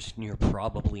 loving person, you're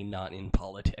probably not in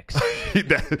politics.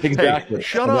 Exactly. Hey,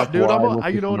 shut up, dude. You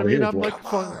know what I mean?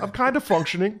 I'm kind of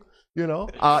functioning, you know?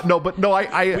 I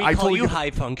call totally you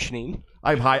high functioning.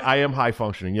 I am high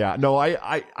functioning. Yeah. No,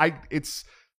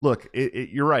 look,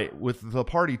 you're right with the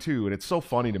party too. And it's so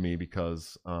funny to me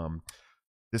because,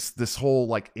 this whole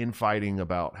like infighting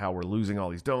about how we're losing all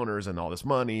these donors and all this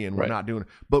money and we're not doing it.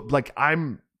 But like, I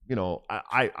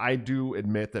do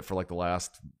admit that for like the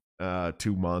last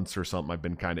 2 months or something, I've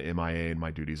been kind of MIA in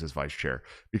my duties as vice chair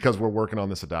because we're working on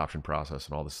this adoption process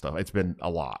and all this stuff. It's been a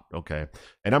lot. Okay.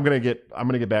 And I'm going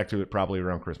to get back to it probably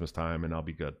around Christmas time and I'll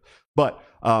be good. But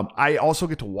I also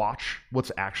get to watch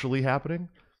what's actually happening.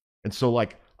 And so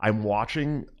like, I'm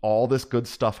watching all this good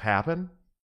stuff happen.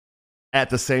 At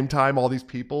the same time, all these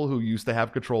people who used to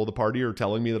have control of the party are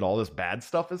telling me that all this bad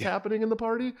stuff is happening in the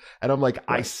party. And I'm like,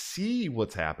 I see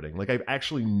what's happening. Like, I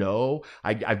actually know.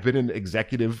 I've been in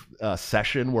executive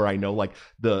session where I know like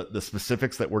the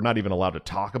specifics that we're not even allowed to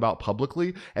talk about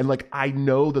publicly. And like, I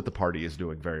know that the party is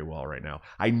doing very well right now.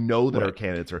 I know that our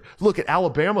candidates are. Look at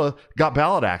Alabama got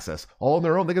ballot access all on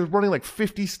their own. They're running like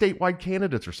 50 statewide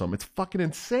candidates or something. It's fucking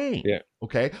insane. Yeah.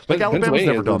 Okay. Like Alabama's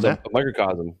never done that. A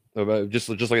microcosm, just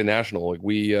like a national. Like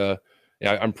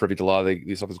I'm privy to a lot of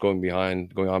the stuff that's going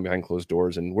on behind closed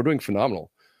doors, and we're doing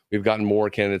phenomenal. We've gotten more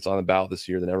candidates on the ballot this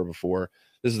year than ever before.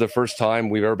 This is the first time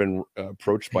we've ever been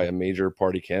approached by a major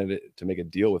party candidate to make a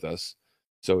deal with us.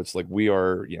 So it's like we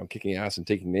are, you know, kicking ass and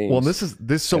taking names.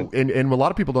 Well, and a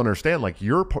lot of people don't understand. Like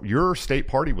your state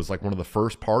party was like one of the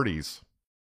first parties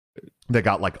that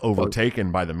got like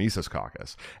overtaken by the Mises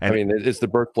Caucus. And I mean, it's the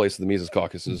birthplace of the Mises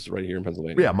Caucus is right here in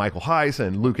Pennsylvania. Yeah, Michael Heiss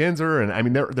and Luke Inzer, and I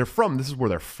mean they're from. This is where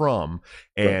they're from,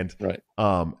 and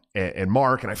and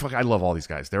Mark, and I love all these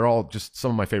guys. They're all just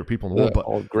some of my favorite people in the world. But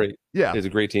all great. Yeah, it's a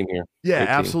great team here. Yeah,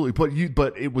 great absolutely.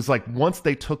 But it was like once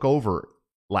they took over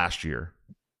last year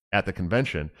at the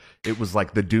convention, it was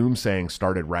like the doomsaying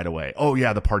started right away. Oh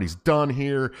yeah, the party's done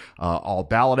here. All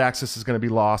ballot access is going to be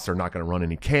lost. They're not going to run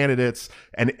any candidates,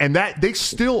 and that they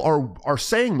still are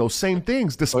saying those same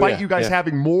things, despite you guys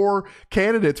having more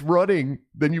candidates running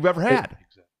than you've ever had.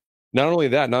 Not only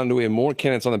that, not only do we have more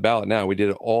candidates on the ballot now, we did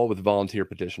it all with volunteer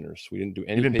petitioners. We didn't do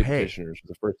any paid petitioners for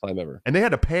the first time ever. And they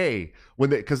had to pay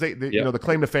because they you know, the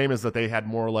claim to fame is that they had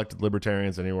more elected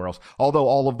libertarians than anywhere else. Although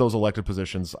all of those elected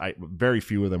positions, very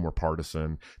few of them were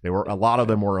partisan. A lot of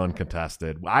them were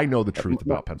uncontested. I know the truth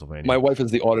about Pennsylvania. My wife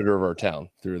is the auditor of our town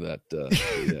through that.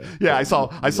 I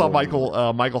saw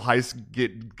Michael Heiss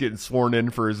getting sworn in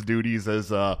for his duties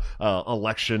as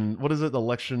election. What is it?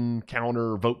 Election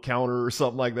counter, vote counter, or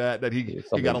something like that. That he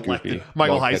got elected. Goofy.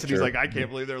 Michael Heiss, and he's like, I can't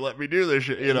believe they're letting me do this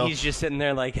shit. You know, he's just sitting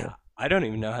there like, I don't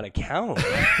even know how to count.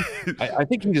 I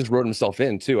think he just wrote himself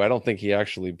in too. I don't think he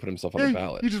actually put himself on the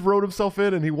ballot. He just wrote himself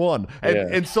in and he won.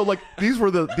 And so like these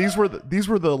were the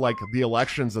like the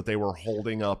elections that they were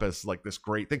holding up as like this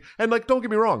great thing. And like, don't get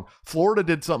me wrong, Florida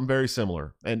did something very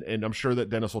similar. And I'm sure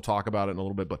that Dennis will talk about it in a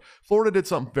little bit, but Florida did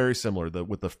something very similar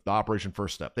with the Operation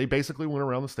First Step. They basically went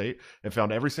around the state and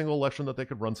found every single election that they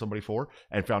could run somebody for,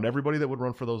 and found everybody that would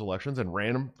run for those elections and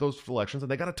ran those elections,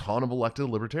 and they got a ton of elected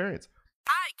libertarians.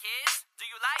 Hi, kids. Do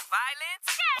you like violence?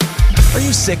 Are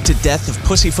you sick to death of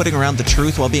pussyfooting around the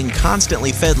truth while being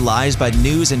constantly fed lies by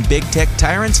news and big tech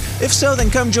tyrants? If so, then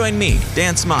come join me,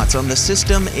 Dan Smots, on The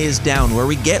System Is Down, where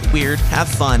we get weird, have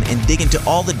fun, and dig into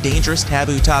all the dangerous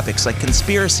taboo topics like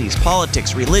conspiracies,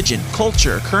 politics, religion,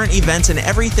 culture, current events, and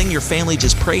everything your family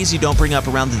just prays you don't bring up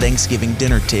around the Thanksgiving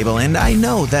dinner table. And I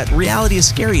know that reality is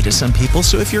scary to some people,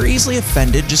 so if you're easily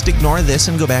offended, just ignore this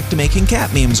and go back to making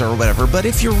cat memes or whatever. But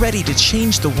if you're ready to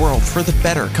change the world for the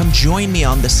better, come join me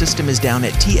on The System Is Down, down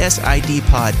at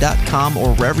tsidpod.com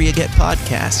or wherever you get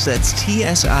podcasts. That's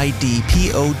tsidpod.com,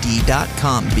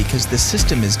 because the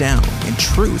system is down and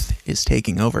truth is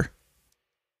taking over.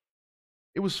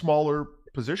 It was smaller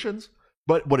positions,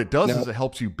 but what it does is it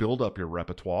helps you build up your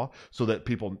repertoire so that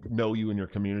people know you in your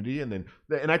community. And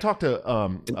I talked to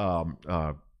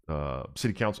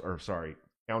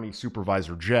County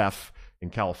Supervisor Jeff in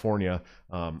California.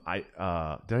 Did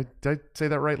I say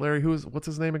that right, Larry? What's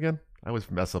his name again? I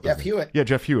always mess up. Jeff Hewitt. Yeah,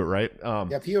 Jeff Hewitt, right?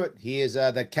 Jeff Hewitt. He is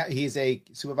he's a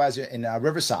supervisor in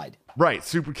Riverside. Right,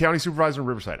 county supervisor in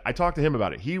Riverside. I talked to him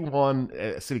about it. He won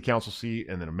a city council seat,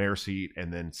 and then a mayor seat,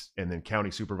 and then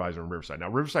county supervisor in Riverside. Now,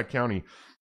 Riverside County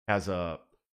has a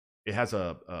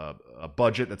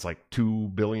budget that's like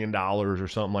 $2 billion or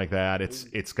something like that.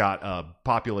 It's got a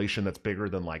population that's bigger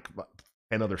than like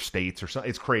 10 other states or something.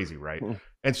 It's crazy, right?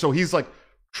 And so he's like,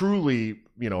 truly,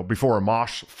 before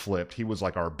Amash flipped, he was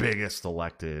like our biggest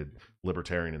elected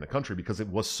libertarian in the country because it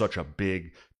was such a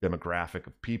big demographic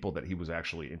of people that he was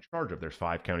actually in charge of. There's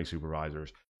 5 county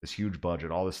supervisors, this huge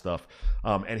budget, all this stuff.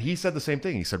 And he said the same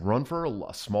thing. He said, run for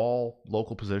a small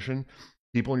local position.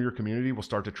 People in your community will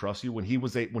start to trust you. When he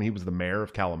was the mayor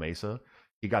of Calamasa,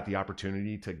 he got the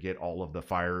opportunity to get all of the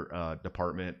fire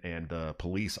department and the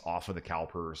police off of the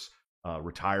CalPERS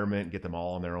retirement, get them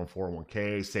all on their own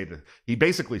 401k. He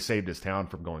basically saved his town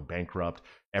from going bankrupt.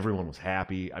 Everyone was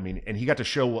happy. I mean, and he got to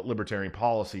show what libertarian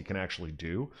policy can actually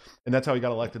do, and that's how he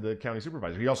got elected to county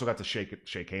supervisor. He also got to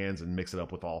shake hands and mix it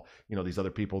up with all these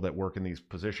other people that work in these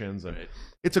positions, and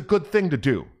it's a good thing to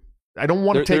do. I don't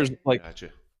want to take Gotcha.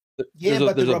 But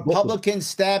the Republicans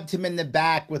stabbed him in the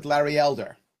back with Larry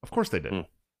Elder. Of course they did.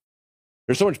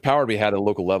 There's so much power to be had at a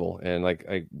local level, and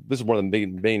this is one of the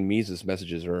main Mises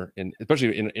messages,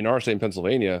 especially in our state in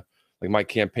Pennsylvania. Like, my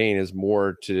campaign is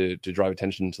more to drive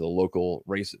attention to the local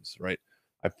races, right?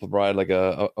 I provide like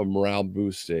a morale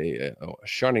boost, a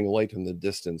shining light in the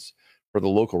distance for the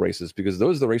local races, because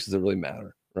those are the races that really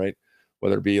matter, right?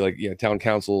 Whether it be like town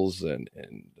councils and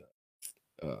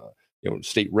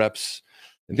state reps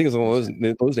and things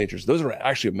along those natures. Those are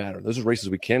actually matter. Those are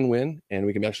races we can win, and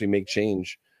we can actually make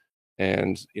change.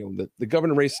 And the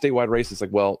governor race, statewide race, it's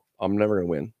like, well, I'm never going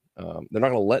to win. They're not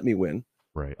going to let me win,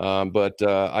 right? But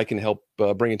I can help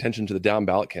bring attention to the down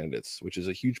ballot candidates, which is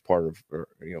a huge part of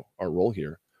our role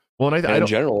here. Well, and I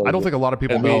don't think a lot of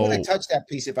people know. I'm going to touch that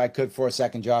piece if I could for a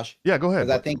second, Josh. Yeah, go ahead.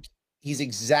 Because I think he's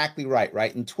exactly right.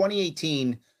 Right, in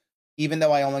 2018, even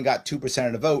though I only got 2%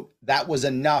 of the vote, that was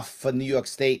enough for New York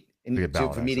State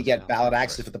for me to get ballot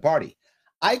access for the party.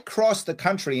 I crossed the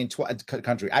country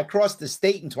I crossed the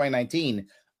state in 2019.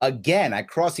 Again, I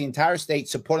crossed the entire state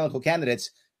supporting local candidates.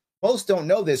 Most don't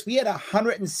know this. We had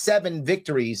 107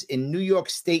 victories in New York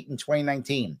State in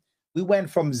 2019. We went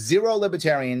from 0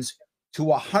 libertarians to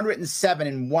 107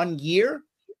 in 1 year.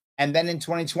 And then in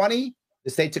 2020, the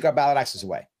state took our ballot access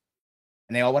away.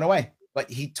 And they all went away.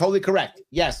 But he's totally correct.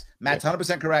 Yes, Matt's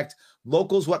 100% correct.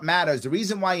 Local's what matters. The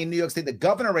reason why in New York State the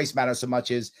governor race matters so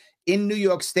much is in New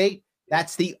York State,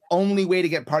 that's the only way to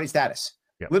get party status.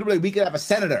 Yep. Literally, we could have a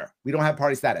senator. We don't have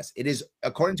party status. It is,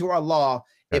 according to our law,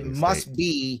 it must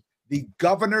be the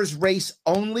governor's race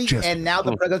only, and now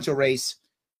the presidential race,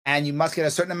 and you must get a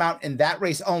certain amount in that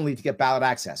race only to get ballot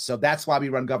access. So that's why we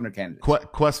run governor candidates.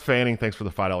 Quest Fanning, thanks for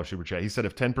the $5 super chat. He said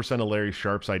if 10% of Larry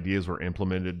Sharp's ideas were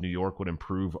implemented, New York would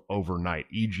improve overnight,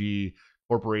 e.g.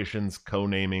 corporations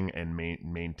co-naming and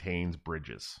maintains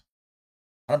bridges.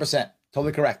 100%.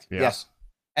 Totally correct. Yeah. Yes.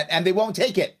 And they won't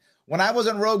take it. When I was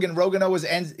on Rogan always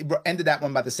ended that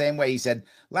one by the same way. He said,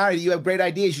 Larry, you have great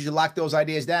ideas. You should lock those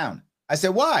ideas down. I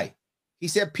said, why? He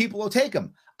said, people will take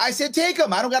them. I said, take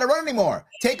them. I don't got to run anymore.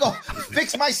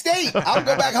 Fix my state. I'll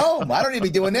go back home. I don't need to be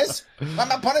doing this. I'm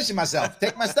not punishing myself.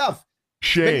 Take my stuff.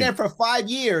 Shane. Been there for 5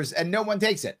 years and no one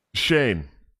takes it. Shane.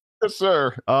 Yes,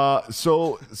 sir.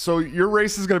 So your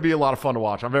race is going to be a lot of fun to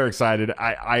watch. I'm very excited.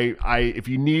 I if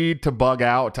you need to bug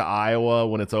out to Iowa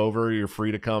when it's over, you're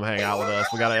free to come hang out with us.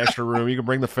 We got an extra room. You can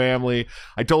bring the family.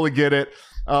 I totally get it.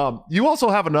 You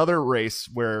also have another race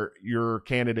where your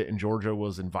candidate in Georgia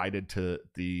was invited to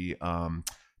the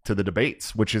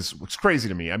debates, which is crazy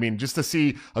to me. I mean, just to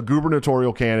see a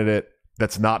gubernatorial candidate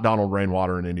that's not Donald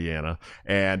Rainwater in Indiana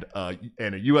and a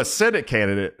U.S. Senate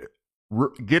candidate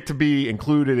get to be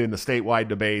included in the statewide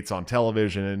debates on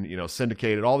television,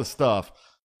 syndicated, all this stuff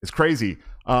is crazy.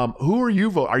 Who are you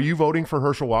voting? Are you voting for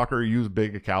Herschel Walker? Are you as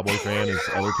big a Cowboy fan as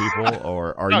other people,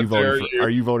 or are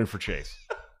you voting for Chase?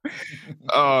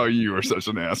 Oh, you are such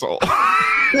an asshole.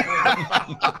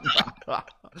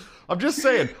 I'm just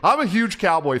saying, I'm a huge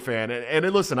Cowboy fan, and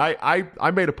listen,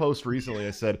 I made a post recently.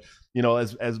 I said, you know,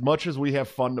 as much as we have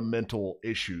fundamental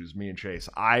issues, me and Chase,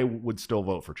 I would still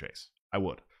vote for Chase. I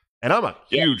would, and I'm a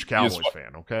huge Cowboys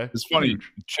fan. Okay, it's funny.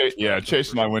 Huge.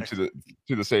 Chase and I went to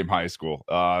the same high school.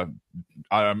 I'm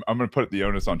going to put the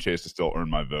onus on Chase to still earn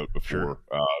my vote before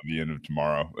the end of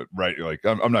tomorrow. Right? Like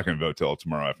I'm not going to vote till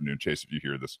tomorrow afternoon. Chase, if you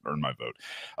hear this, earn my vote.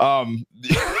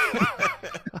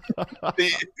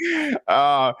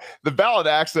 The ballot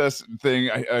access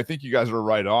thing, I think you guys are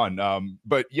right on.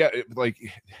 But yeah,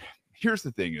 here's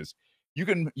the thing: is you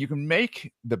can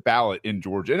make the ballot in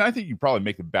Georgia, and I think you probably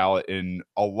make the ballot in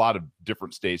a lot of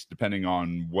different states depending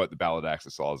on what the ballot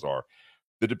access laws are.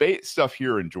 The debate stuff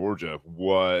here in Georgia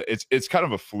it's kind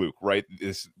of a fluke, right?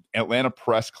 This Atlanta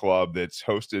Press Club that's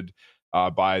hosted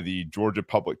by the Georgia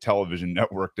Public Television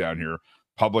Network down here.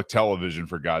 Public television,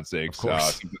 for God's sakes.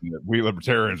 We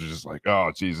libertarians are just like,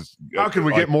 oh Jesus! How can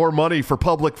we get more money for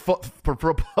public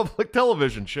public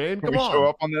television, Shane? Come on, show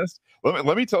up on this.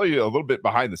 Let me tell you a little bit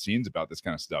behind the scenes about this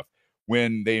kind of stuff.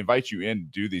 When they invite you in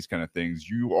to do these kind of things,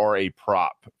 you are a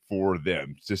prop for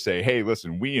them to say, hey,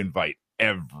 listen, we invite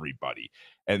everybody.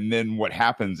 And then what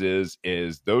happens is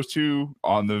those two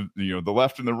on the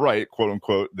left and the right, quote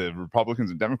unquote, the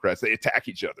Republicans and Democrats, they attack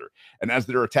each other. And as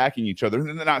they're attacking each other,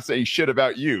 then they're not saying shit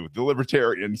about you, the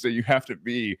libertarian. So you have to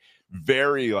be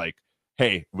very like,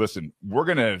 hey, listen, we're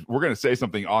gonna say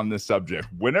something on this subject.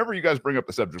 Whenever you guys bring up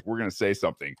the subject, we're gonna say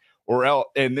something, or else.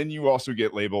 And then you also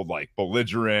get labeled like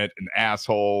belligerent and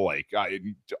asshole, like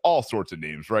all sorts of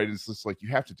names, right? It's just like you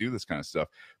have to do this kind of stuff.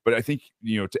 But I think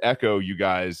to echo you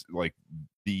guys, like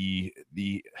the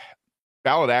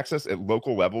ballot access at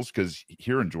local levels, because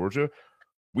here in Georgia,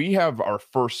 we have our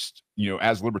first,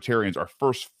 as libertarians, our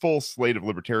first full slate of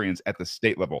libertarians at the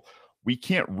state level. We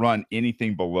can't run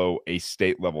anything below a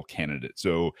state level candidate.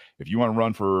 So if you want to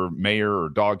run for mayor or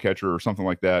dog catcher or something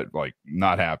like that, like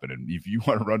not happening. If you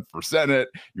want to run for Senate,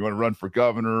 you want to run for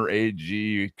governor,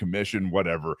 AG, commission,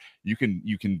 whatever, you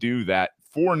can do that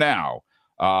for now.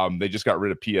 They just got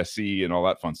rid of PSC and all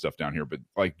that fun stuff down here. But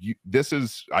I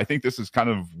think this is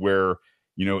kind of where,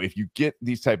 if you get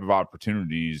these type of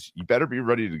opportunities, you better be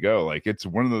ready to go. Like it's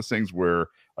one of those things where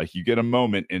like you get a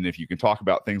moment, and if you can talk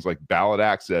about things like ballot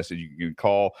access, and you can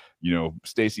call,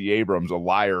 Stacey Abrams a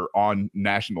liar on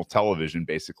national television,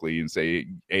 basically, and say,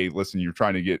 hey, listen, you're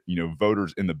trying to get,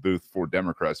 voters in the booth for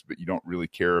Democrats, but you don't really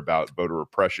care about voter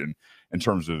oppression in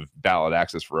terms of ballot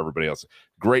access for everybody else.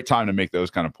 Great time to make those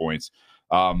kind of points.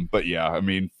 But yeah, I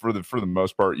mean, for the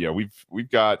most part, yeah, we've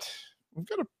got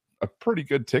a pretty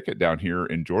good ticket down here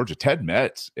in Georgia. Ted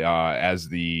Metz as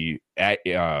the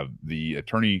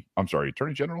attorney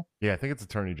general. Yeah, I think it's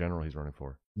attorney general he's running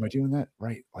for. Am I doing that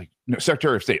right? Like, no,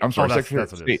 Secretary of State. I'm sorry, Secretary of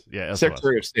State. Yeah,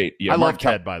 Secretary of State. Yeah, I love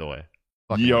Ted, by the way.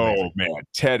 Yo, man,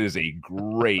 Ted is a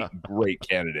great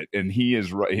candidate, and he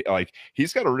is right. Like,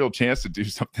 he's got a real chance to do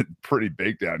something pretty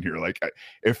big down here. Like,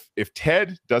 if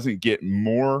Ted doesn't get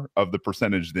more of the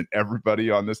percentage than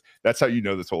everybody on this, that's how you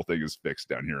know this whole thing is fixed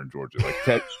down here in Georgia. Like,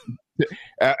 Ted,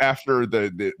 after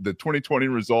the 2020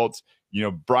 results,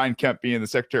 Brian Kemp being the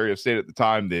Secretary of State at the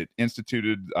time that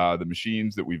instituted the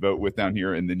machines that we vote with down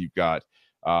here, and then you've got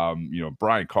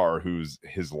Brian Carr, who's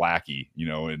his lackey,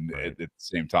 and at the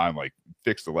same time, like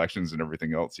fixed elections and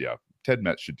everything else. Yeah, Ted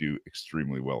Metz should do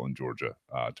extremely well in Georgia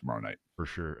tomorrow night. For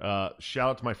sure. Shout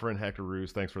out to my friend Hector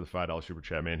Roos. Thanks for the $5 super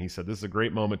chat, man. He said, this is a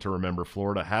great moment to remember.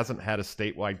 Florida hasn't had a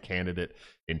statewide candidate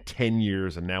in 10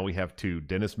 years, and now we have two,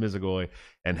 Dennis Mizagoy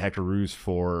and Hector Roos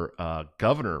for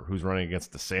governor, who's running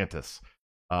against DeSantis.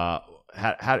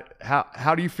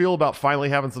 How do you feel about finally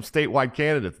having some statewide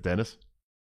candidates, Dennis?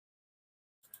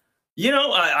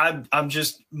 I'm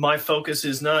just, my focus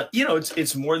is not,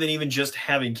 it's more than even just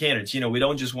having candidates. We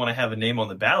don't just want to have a name on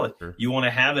the ballot. Sure. You want to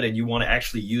have it, and you want to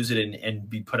actually use it and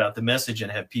be put out the message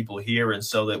and have people hear. And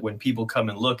so that when people come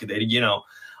and look, they,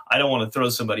 I don't want to throw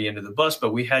somebody into the bus,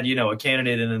 but we had, a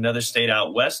candidate in another state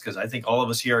out west, because I think all of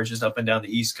us here are just up and down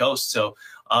the East Coast. So,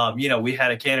 we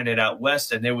had a candidate out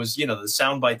west, and there was, the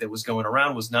soundbite that was going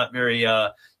around was not very,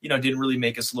 didn't really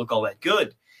make us look all that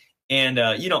good. And,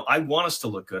 I want us to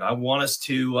look good. I want us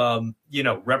to,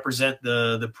 represent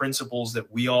the principles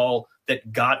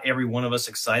that got every one of us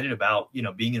excited about,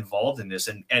 being involved in this.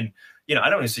 And I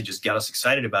don't want to say just got us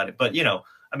excited about it, but,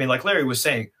 like Larry was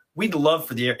saying, we'd love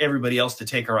for everybody else to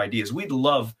take our ideas. We'd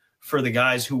love for the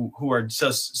guys who are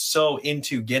just so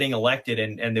into getting elected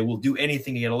and they will do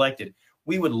anything to get elected.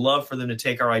 We would love for them to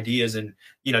take our ideas and,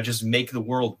 just make the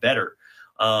world better.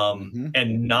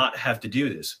 And not have to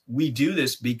do this. We do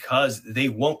this because they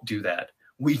won't do that.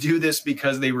 We do this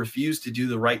because they refuse to do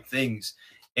the right things.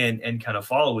 and kind of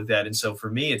follow with that. And so for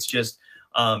me, it's just,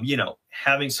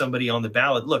 having somebody on the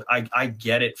ballot. Look, I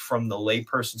get it from the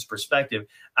layperson's perspective,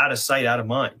 out of sight, out of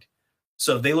mind.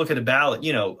 So if they look at a ballot,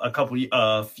 a couple,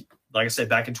 like I said,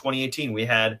 back in 2018, we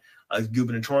had a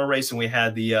gubernatorial race and we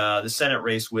had the Senate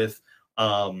race with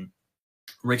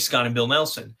Rick Scott and Bill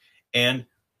Nelson. And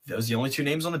those are the only two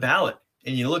names on the ballot.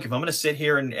 And look, if I'm going to sit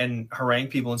here and harangue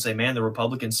people and say, man, the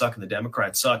Republicans suck and the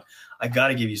Democrats suck, I got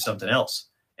to give you something else.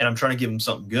 And I'm trying to give them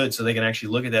something good so they can actually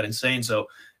look at that and say, and so,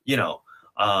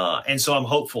 and so I'm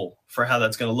hopeful for how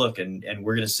that's going to look. And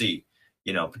we're going to see,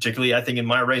 particularly I think in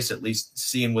my race, at least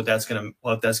seeing what that's going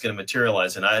to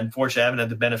materialize. And I unfortunately haven't had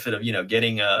the benefit of,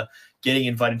 getting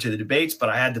invited to the debates, but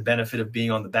I had the benefit of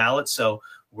being on the ballot. So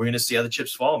we're going to see how the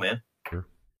chips fall, man.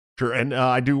 Sure. And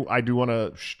I do want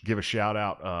to give a shout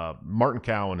out. Martin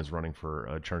Cowan is running for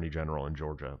Attorney General in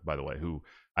Georgia, by the way, who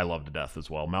I love to death as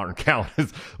well. Martin Cowan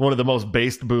is one of the most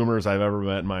based boomers I've ever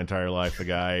met in my entire life. The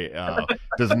guy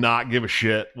does not give a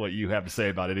shit what you have to say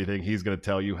about anything. He's going to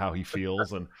tell you how he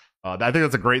feels. And I think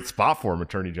that's a great spot for him,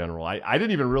 Attorney General. I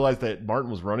didn't even realize that Martin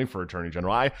was running for Attorney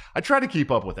General. I try to keep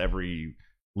up with every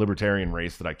libertarian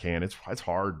race that I can. It's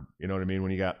hard. You know what I mean?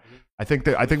 When you got, I think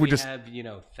we just have,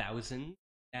 thousands.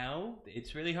 Now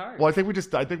it's really hard. Well, I think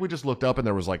we just looked up and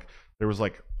there was like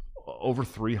over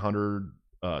 300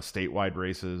 statewide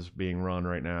races being run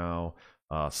right now,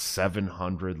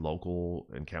 700 local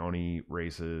and county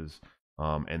races,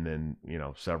 and then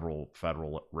several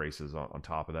federal races on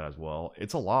top of that as well.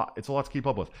 It's a lot to keep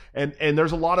up with, and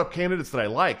there's a lot of candidates that I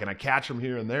like and I catch them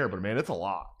here and there, but man, it's a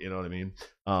lot. You know what I mean?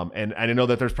 And I know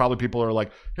that there's probably people who are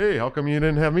like, hey, how come you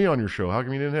didn't have me on your show? How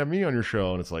come you didn't have me on your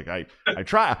show? And it's like, I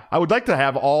would like to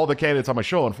have all the candidates on my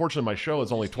show. Unfortunately, my show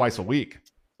is only twice a week.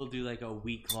 We'll do like a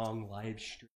week-long live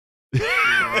stream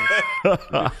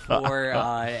for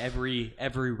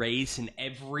every race, and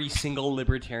every single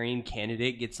libertarian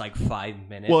candidate gets like 5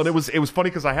 minutes. Well, and it was funny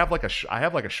because I have like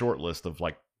a short list of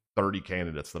like 30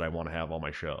 candidates that I want to have on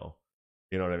my show.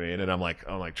 You know what I mean? And I'm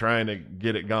like trying to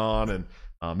get it gone, and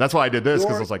that's why I did this,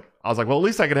 because I was like, well, at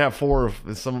least I could have 4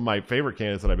 of some of my favorite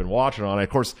candidates that I've been watching on. And of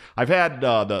course, I've had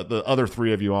the other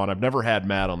 3 of you on. I've never had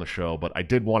Matt on the show, but I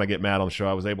did want to get Matt on the show.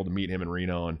 I was able to meet him in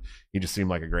Reno, and he just seemed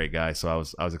like a great guy. So I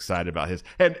was excited about his,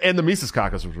 and the Mises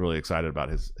Caucus was really excited about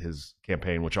his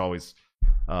campaign, which always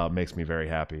makes me very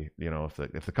happy. If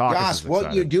the caucus. Josh,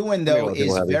 what you're doing though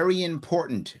is very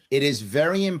important. It is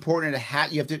very important to have.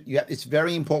 It's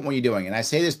very important what you're doing, and I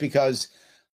say this because,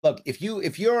 look, if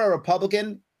you're a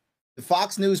Republican, the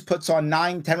Fox News puts on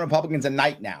 9-10 Republicans a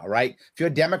night now, right? If you're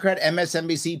a Democrat,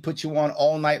 MSNBC puts you on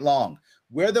all night long.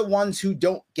 We're the ones who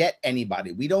don't get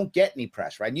anybody. We don't get any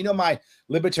press, right? My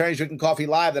Libertarians Drinking Coffee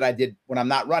Live that I did when I'm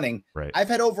not running, right. I've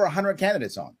had over 100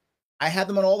 candidates on. I have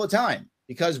them on all the time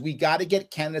because we got to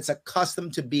get candidates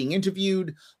accustomed to being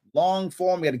interviewed, long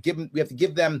form. We have to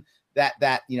give them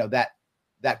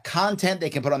that content they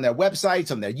can put on their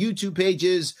websites, on their YouTube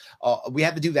pages. We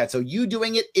have to do that. So you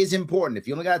doing it is important. If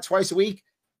you only got it twice a week,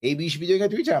 maybe you should be doing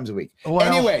it 3 times a week. Well,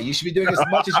 anyway, you should be doing as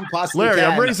much as you possibly Larry,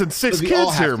 can. I'm raising 6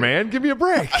 kids here, man. Give me a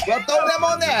break. Well, throw them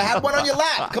on there. Have one on your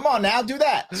lap. Come on now, do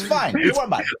that. It's fine. Don't worry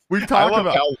about it. We've talked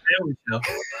about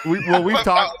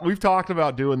we've talked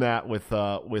about doing that with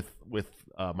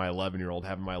my 11-year-old,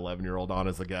 having my 11-year-old on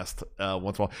as a guest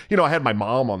once in a while. I had my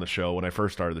mom on the show when I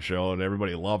first started the show, and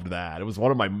everybody loved that. It was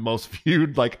one of my most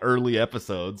viewed early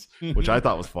episodes, which I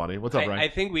thought was funny. What's up, Ryan? I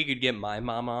think we could get my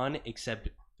mom on, except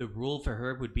the rule for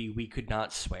her would be we could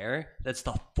not swear. That's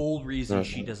the full reason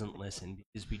she doesn't listen,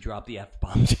 because we drop the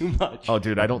F-bomb too much. Oh,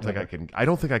 dude, I don't think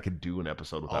I could do an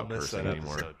episode without cursing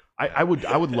anymore. I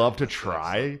would love to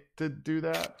try to do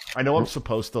that. I know I'm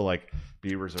supposed to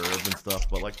be reserved and stuff,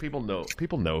 but people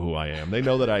know who I am. They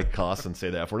know that I cuss and say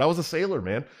the F word. I was a sailor,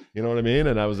 man. You know what I mean?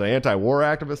 And I was an anti-war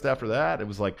activist after that. It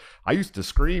was I used to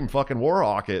scream fucking war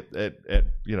hawk at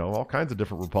all kinds of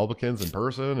different Republicans in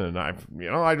person, and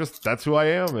that's who I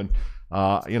am. And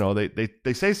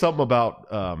they say something about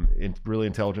really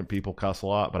intelligent people cuss a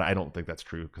lot, but I don't think that's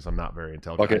true because I'm not very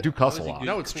intelligent. Okay. I do cuss a lot.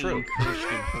 No, it's true.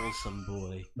 Christian, wholesome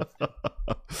boy.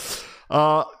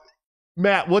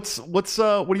 Matt, what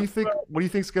do you think? What do you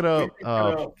think's gonna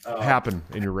happen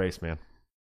in your race, man?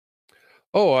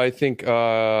 Oh, I think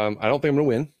I don't think I'm gonna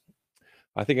win.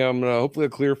 I think I'm gonna hopefully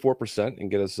clear 4%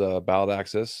 and get us ballot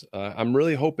access. I'm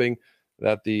really hoping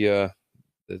that the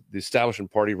establishment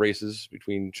party races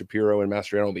between Shapiro and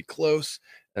Mastriano will be close,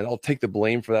 and I'll take the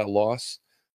blame for that loss.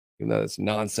 Even though it's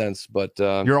nonsense, but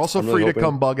you're also free to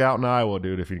come bug out in Iowa,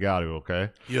 dude, if you got to. Okay,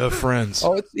 you have friends.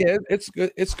 Oh, it's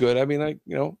good. It's good. I mean, I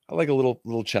like a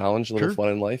little challenge, a little fun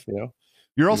in life.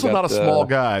 You're also got not a small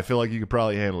guy. I feel like you could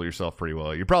probably handle yourself pretty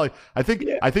well. You're probably. I think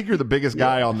you're the biggest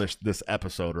guy on this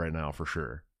episode right now for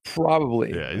sure.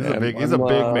 Probably. Yeah, he's a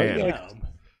big man. Like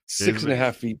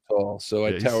 6.5 feet tall, so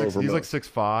I tower over. He's like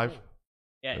 6'5".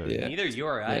 Yeah, neither you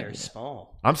or I are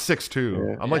small. I'm 6'2".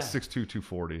 Yeah. I'm like 6'2",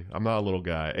 240. I'm not a little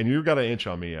guy, and you got an inch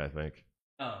on me, I think.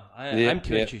 Oh, I'm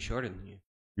 2 inches shorter than you.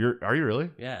 Are you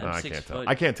really? Yeah, no, I'm I 6 can't foot. tell.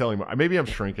 I can't tell anymore. Maybe I'm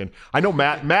shrinking. I know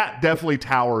Matt definitely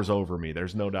towers over me.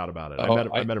 There's no doubt about it.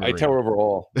 I met him. I tower over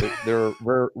all. There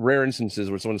are rare instances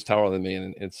where someone's taller than me,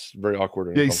 and it's very awkward.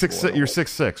 And yeah, you're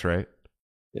 6'6", right?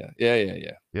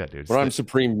 Yeah, dude. When I'm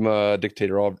supreme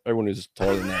dictator, everyone who's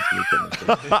taller than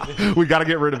that. We got to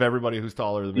get rid of everybody who's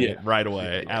taller than me right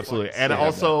away. Absolutely. And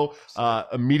also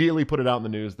immediately put it out in the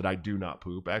news that I do not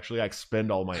poop. Actually, I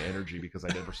expend all my energy because I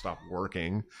never stop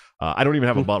working. I don't even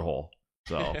have a butthole.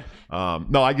 So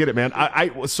no, I get it, man. I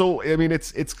mean,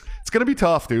 it's gonna be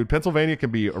tough, dude. Pennsylvania can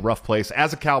be a rough place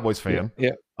as a Cowboys fan.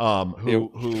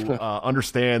 Who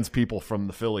understands people from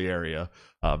the Philly area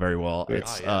very well.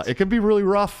 It can be really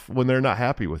rough when they're not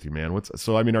happy with you, man.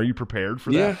 I mean, are you prepared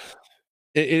for that?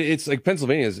 Yeah, it's like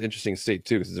Pennsylvania is an interesting state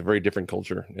too, because it's a very different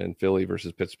culture, and Philly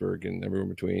versus Pittsburgh and everywhere in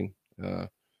between.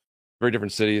 Very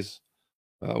different cities.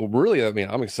 Really, I mean,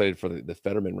 I'm excited for the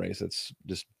Fetterman race. It's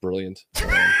just brilliant.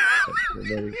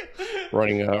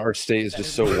 Running our state is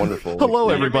just so wonderful. Hello,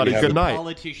 everybody. Good night.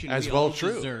 As well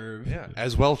true. Yeah,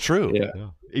 as well true. Yeah.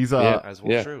 He's as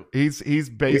well true. He's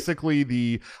basically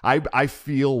the I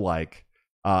feel like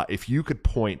if you could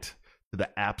point to the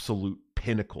absolute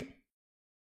pinnacle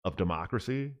of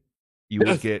democracy, you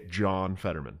would get John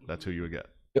Fetterman. That's who you would get.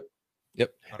 Yep.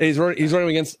 And he's running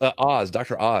against Oz,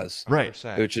 Dr. Oz. Right.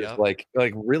 Which is like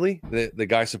really? The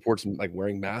guy supports like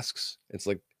wearing masks. It's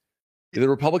like the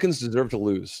Republicans deserve to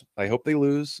lose. I hope they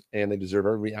lose, and they deserve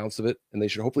every ounce of it, and they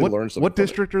should hopefully learn something. What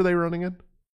district are they running in?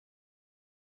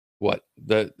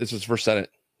 This is for Senate.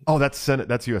 Oh, that's Senate.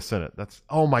 That's U.S. Senate.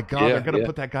 Oh my God, they're gonna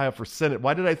put that guy up for Senate.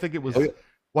 Why did I think it was?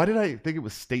 Why did I think it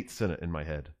was state Senate in my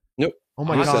head? Nope. Oh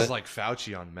my God, it's like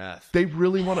Fauci on meth. They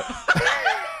really want to.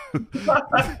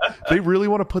 They really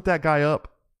want to put that guy up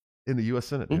in the U.S.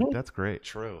 Senate, dude. Mm-hmm. That's great.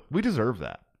 True. We deserve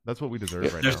that. That's what we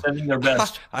deserve right They're now. sending their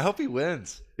best. I hope he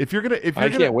wins. I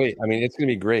can't wait. I mean, it's gonna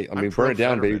be great. I mean, burn it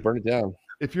down, baby. Burn it down.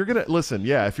 If you're gonna listen,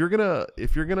 if you're gonna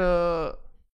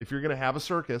have a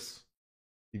circus,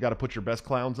 you got to put your best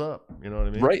clowns up. You know what I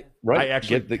mean? Right. I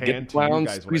actually get the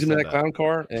clowns, squeeze them in that clown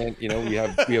car, and we have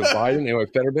Biden and we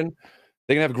have Fetterman.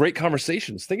 They can have great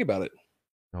conversations. Think about it.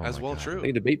 Oh as well, true. They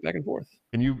can debate back and forth.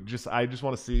 And I just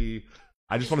want to see.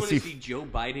 I just want to see Joe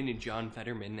Biden and John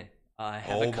Fetterman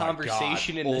have a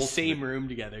conversation in the same room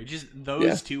together. Just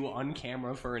those two on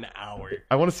camera for an hour.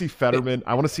 I want to see Fetterman.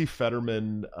 I want to see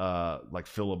Fetterman like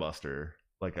filibuster,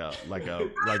 like a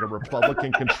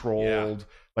Republican controlled,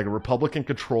 like a Republican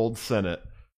controlled Senate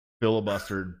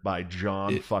filibustered by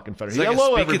John fucking Fetterman. Like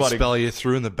hello, everybody. Spell you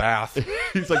threw in the bath.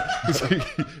 It's like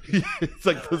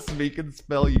the speak and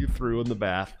spell you threw in the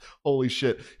bath. Holy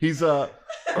shit. He's wild,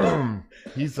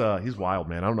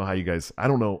 man. I don't know how you guys. I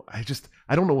don't know.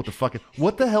 I don't know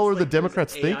what the hell are the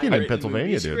Democrats thinking in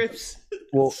Pennsylvania, dude?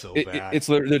 Well, so it's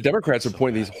the Democrats are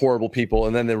pointing these horrible people,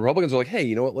 and then the Republicans are like, "Hey,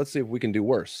 you know what? Let's see if we can do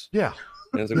worse." Yeah.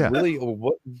 And it's like, really?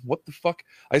 What the fuck?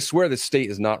 I swear this state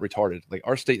is not retarded. Like,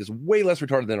 our state is way less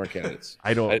retarded than our candidates.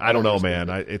 I don't know, man.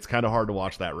 It's kind of hard to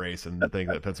watch that race and think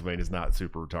that Pennsylvania is not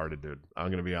super retarded, dude. I'm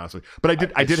gonna be honest with you. But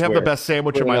I did have the best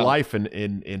sandwich of my life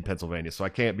in Pennsylvania, so I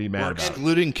can't be mad about it.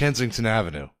 Excluding Kensington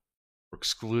Avenue. We're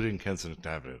excluding Kensington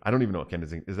Avenue. I don't even know what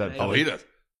Kensington is. That he does.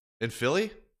 In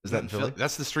Philly? Is that in Philly?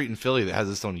 That's the street in Philly that has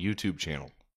its own YouTube channel.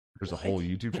 There's a whole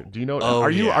YouTube channel. Do you know?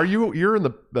 You're in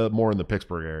the more in the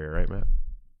Pittsburgh area, right, Matt?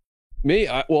 Me?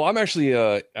 I'm actually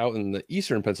out in the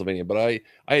eastern Pennsylvania, but I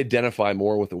identify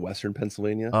more with the western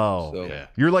Pennsylvania. Oh, so yeah.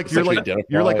 You're like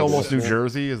almost New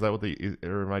Jersey. Is that what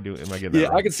or am I getting that? Yeah,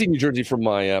 right? I can see New Jersey from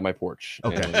my porch.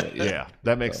 Okay, and, yeah,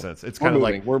 that makes sense. It's kind of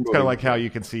like how you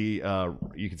can see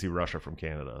Russia from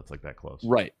Canada. It's like that close,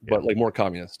 right? Yeah. But like more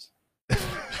communist.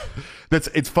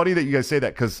 It's funny that you guys say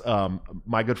that because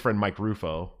my good friend Mike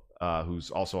Rufo, who's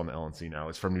also on the LNC now,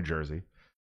 is from New Jersey.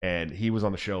 And he was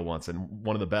on the show once, and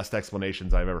one of the best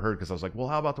explanations I've ever heard, because I was like, well,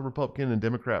 how about the Republican and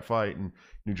Democrat fight in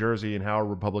New Jersey, and how are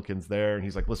Republicans there? And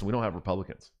he's like, listen, we don't have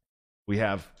Republicans. We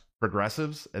have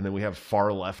progressives, and then we have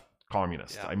far left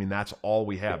communists. Yeah. I mean, that's all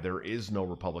we have. There is no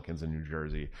Republicans in New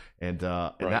Jersey. And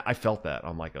that, I felt that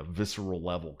on like a visceral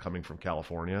level coming from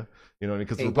California. You know,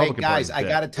 because the Republican guys, I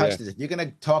got to touch this. If you're going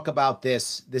to talk about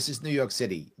this is New York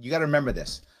City. You got to remember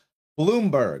this.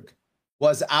 Bloomberg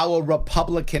was our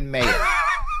Republican mayor.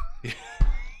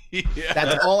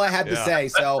 That's all I had to say.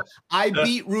 So I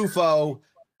beat Rufo.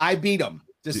 I beat him.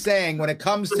 Just saying, when it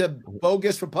comes to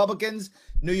bogus Republicans,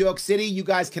 New York City, you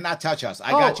guys cannot touch us. I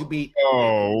got you beat.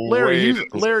 Oh, Larry,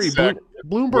 Larry,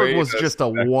 Bloomberg was just a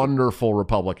wonderful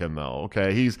Republican, though.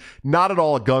 Okay, he's not at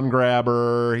all a gun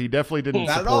grabber. He definitely didn't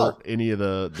support any of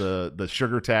the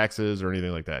sugar taxes or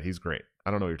anything like that. He's great.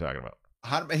 I don't know what you're talking about.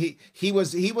 He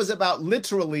was about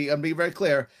literally. I'm being very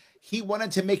clear. He wanted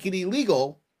to make it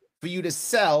illegal for you to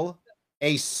sell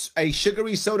a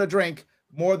sugary soda drink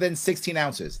more than 16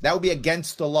 ounces. That would be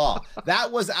against the law.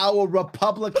 That was our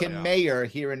Republican mayor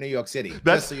here in New York City.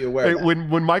 Just so you're aware.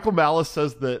 When Michael Malice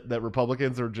says that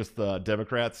Republicans are just the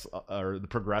Democrats or the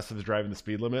progressives driving the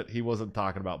speed limit, he wasn't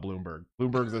talking about Bloomberg.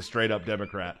 Bloomberg's a straight up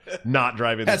Democrat, not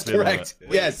driving the speed limit. That's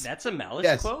correct. Yes. That's a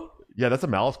Malice quote? Yeah, that's a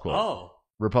Malice quote. Oh.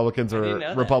 Republicans are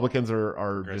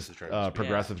just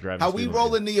progressives driving. How we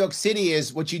roll in New York City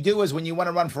is what you do is when you want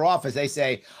to run for office, they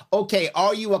say, okay,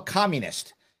 are you a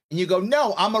communist? And you go,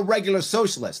 no, I'm a regular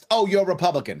socialist. Oh, you're a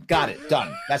Republican. Got it.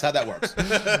 Done. That's how that works.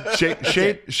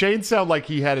 Shane sounded like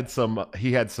he had some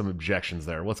objections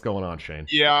there. What's going on, Shane?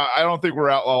 Yeah, I don't think we're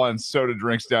outlawing soda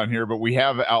drinks down here, but we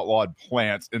have outlawed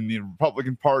plants. And the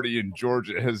Republican Party in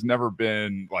Georgia has never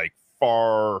been like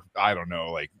far, I don't know,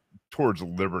 like towards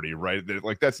liberty, right?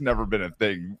 Like that's never been a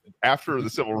thing. After the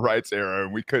civil rights era,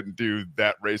 we couldn't do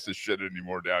that racist shit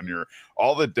anymore down here.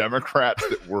 All the Democrats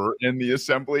that were in the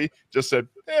assembly just said,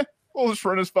 we'll just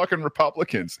run as fucking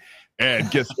Republicans. And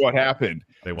guess what happened?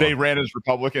 They ran as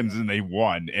Republicans and they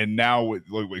won. And now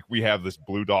like we have this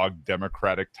blue dog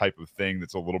Democratic type of thing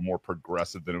that's a little more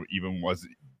progressive than it even was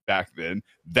back then.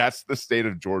 That's the state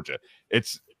of Georgia.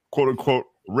 It's quote unquote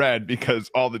red because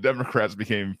all the Democrats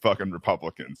became fucking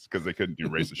Republicans because they couldn't do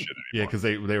racist shit anymore. Yeah, because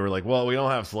they were like, well, we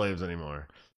don't have slaves anymore.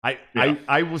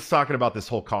 I was talking about this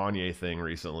whole Kanye thing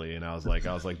recently, and I was like,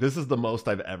 this is the most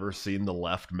I've ever seen the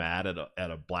left mad at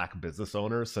a black business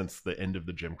owner since the end of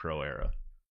the Jim Crow era.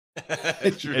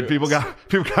 And people got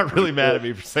really mad at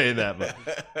me for saying that, but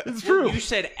it's true. You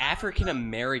said African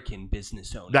American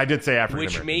business owner. I did say African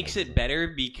American, which makes it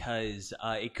better because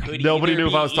it could. Nobody knew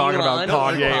if I was talking Elon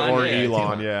about Kanye or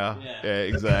Elon. Yeah,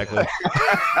 exactly.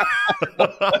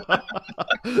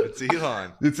 It's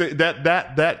Elon. It's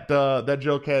that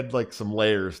joke had like some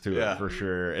layers to it for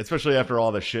sure, especially after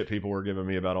all the shit people were giving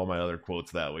me about all my other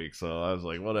quotes that week. So I was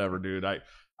like, whatever, dude. I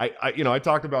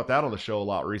talked about that on the show a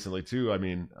lot recently too. I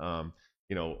mean,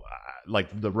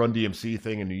 like the Run DMC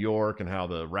thing in New York and how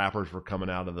the rappers were coming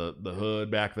out of the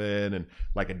hood back then, and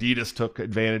like Adidas took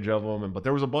advantage of them. But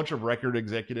there was a bunch of record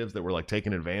executives that were like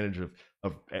taking advantage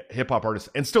of hip hop artists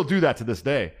and still do that to this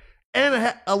day.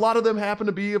 And a lot of them happen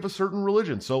to be of a certain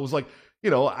religion. So it was like,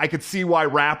 I could see why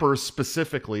rappers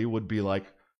specifically would be like,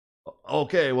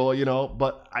 okay, well,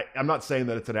 but I'm not saying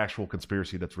that it's an actual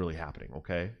conspiracy that's really happening.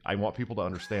 Okay, I want people to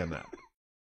understand that.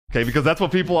 Okay, because that's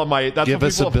what people on my give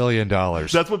us $1 billion.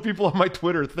 That's what people on my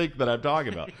Twitter think that I'm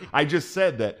talking about. I just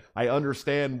said that I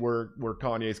understand where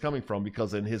Kanye's coming from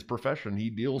because in his profession he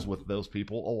deals with those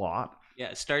people a lot.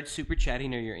 Yeah, start super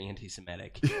chatting or you're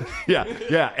anti-Semitic.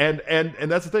 yeah, and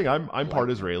that's the thing. I'm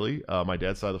part Israeli. My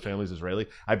dad's side of the family is Israeli.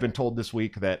 I've been told this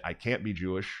week that I can't be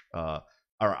Jewish, or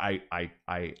I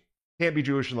can't be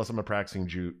Jewish unless I'm a practicing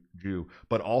Jew.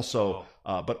 But also,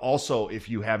 if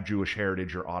you have Jewish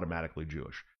heritage, you're automatically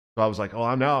Jewish. So I was like,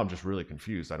 oh, now I'm just really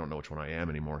confused. I don't know which one I am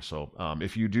anymore. So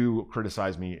if you do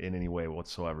criticize me in any way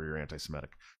whatsoever, you're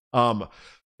anti-Semitic.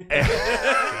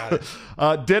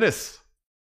 Dennis,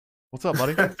 what's up,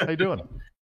 buddy? How you doing?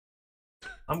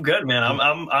 I'm good, man.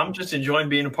 I'm just enjoying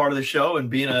being a part of the show and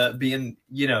being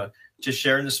just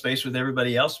sharing the space with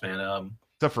everybody else, man.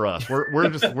 Except for us,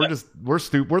 we're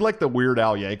stupid. We're like the Weird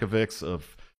Al Yankovics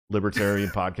of libertarian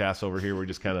podcasts over here. We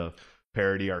just kind of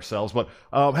parody ourselves. But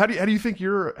how do you think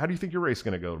your race is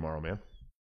going to go tomorrow, man?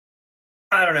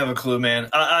 I don't have a clue, man.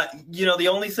 The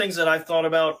only things that I've thought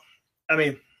about, I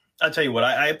mean, I'll tell you what,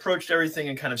 I approached everything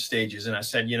in kind of stages, and I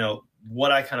said,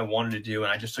 what I kind of wanted to do,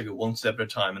 and I just took it one step at a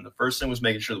time. And the first thing was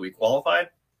making sure that we qualified.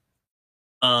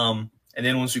 And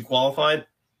then once we qualified,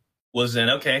 was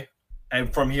then okay.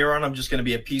 And from here on, I'm just going to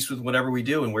be at peace with whatever we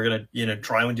do, and we're going to,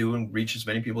 try and do and reach as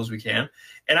many people as we can.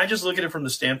 And I just look at it from the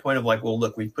standpoint of like, well,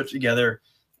 look, we've put together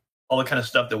all the kind of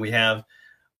stuff that we have.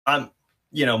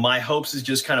 My hopes is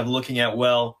just kind of looking at,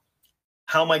 well,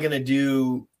 how am I going to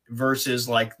do versus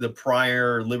like the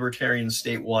prior libertarian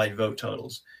statewide vote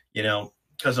totals?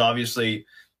 Because obviously,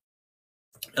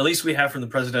 at least we have from the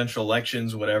presidential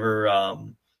elections, whatever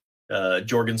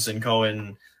Jorgensen,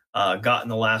 Cohen got in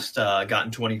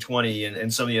 2020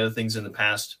 and some of the other things in the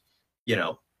past,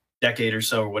 decade or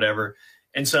so or whatever.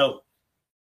 And so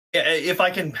if I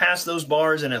can pass those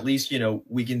bars and at least,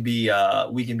 we can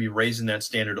be raising that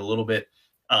standard a little bit,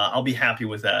 I'll be happy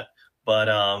with that. But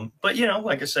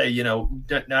like I say, I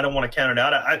don't want to count it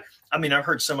out. I mean, I've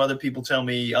heard some other people tell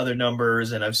me other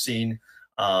numbers, and I've seen,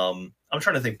 I'm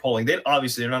trying to think polling. They're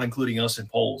not including us in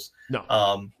polls.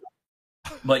 No.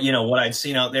 But what I'd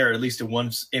seen out there, at least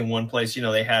in one place,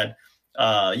 they had,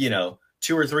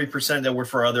 2 or 3% that were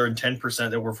for other and 10%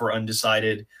 that were for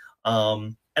undecided.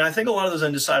 And I think a lot of those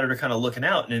undecided are kind of looking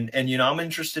out, and I'm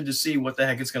interested to see what the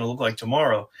heck it's going to look like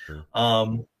tomorrow. Sure.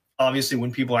 Obviously,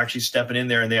 when people are actually stepping in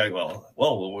there and they're like,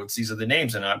 well, these are the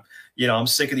names, and I'm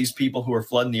sick of these people who are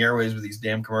flooding the airways with these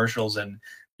damn commercials and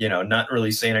not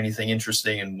really saying anything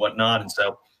interesting and whatnot. And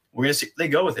so we're gonna see if they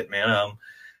go with it, man.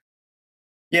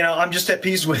 I'm just at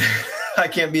peace with it. I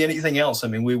can't be anything else. I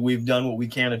mean, we've done what we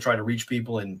can to try to reach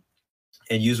people and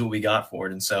use what we got for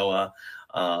it. And so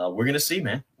we're gonna see,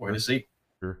 man. We're gonna see.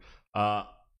 Sure.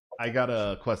 I got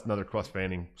another Quest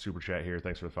Fanning super chat here.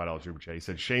 Thanks for the $5 super chat. He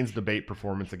said Shane's debate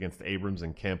performance against Abrams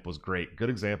and Kemp was great. Good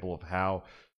example of how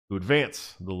to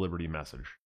advance the liberty message.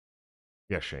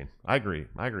 Yes, Shane, I agree.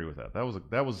 I agree with that. That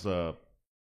was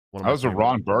one of my a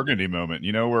Ron Burgundy moment,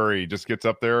 where he just gets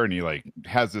up there and he like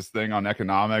has this thing on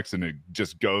economics and it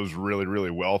just goes really, really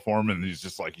well for him, and he's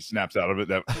just like he snaps out of it.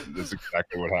 That's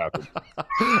exactly what happened.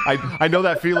 I know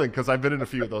that feeling because I've been in a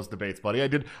few of those debates, buddy. I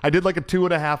did like a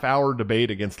 2.5 hour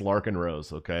debate against Larkin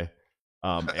Rose. Okay.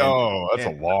 That's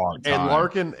a long time. And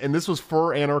Larkin, and this was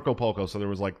for Anarchapulco, so there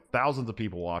was like thousands of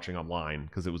people watching online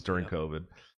because it was during COVID.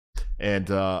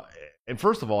 And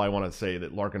first of all, I want to say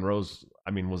that Larkin Rose,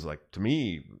 I mean, was like, to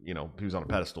me, he was on a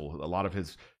pedestal. A lot of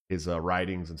his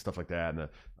writings and stuff like that, and it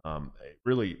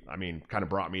really, I mean, kind of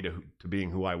brought me to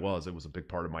being who I was. It was a big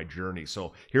part of my journey.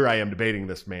 So here I am debating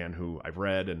this man who I've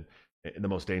read and in The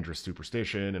Most Dangerous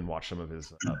Superstition and watched some of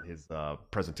his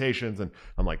presentations, and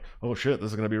I'm like, oh shit,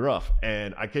 this is gonna be rough.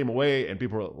 And I came away and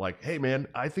people were like, hey man,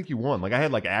 I think you won. Like I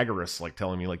had like Agorist like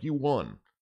telling me like, you won.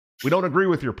 We don't agree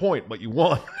with your point, but you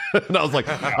won. And I was like,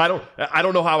 I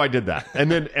don't know how I did that.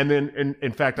 And then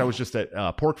in fact, I was just at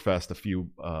PorcFest a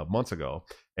few months ago,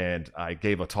 and I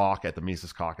gave a talk at the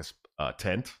Mises Caucus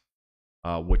tent,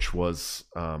 which was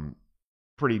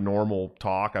pretty normal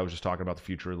talk. I was just talking about the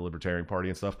future of the Libertarian Party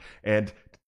and stuff. And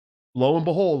lo and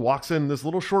behold, walks in this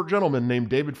little short gentleman named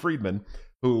David Friedman,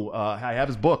 who I have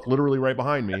his book literally right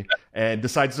behind me, and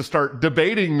decides to start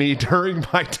debating me during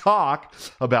my talk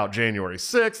about January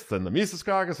 6th and the Mises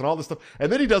Caucus and all this stuff.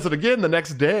 And then he does it again the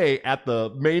next day at the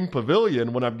main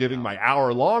pavilion when I'm giving my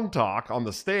hour-long talk on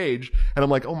the stage. And I'm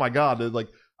like, oh my God, like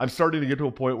I'm starting to get to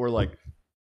a point where like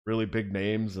really big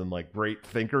names and like great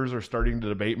thinkers are starting to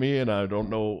debate me, and I don't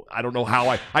know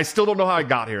how I still don't know how I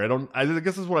got here. I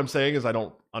guess is what I'm saying is I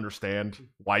don't understand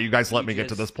why you guys let me get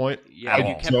to this point. Yeah, I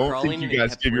don't think you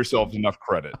guys give yourselves enough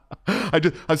credit.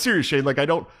 I'm serious, Shane. Like I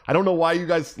don't know why you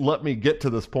guys let me get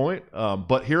to this point.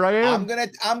 But here I am.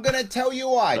 I'm gonna tell you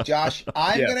why, Josh.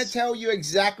 I'm Yes. gonna tell you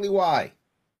exactly why.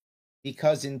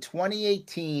 Because in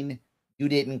 2018 you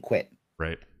didn't quit.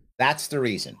 Right. That's the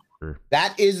reason. Sure.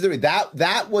 That is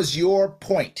that was your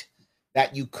point,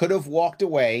 that you could have walked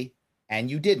away and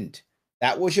you didn't.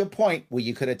 That was your point where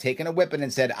you could have taken a whipping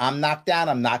and said, I'm knocked down,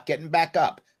 I'm not getting back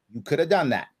up. You could have done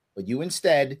that, but you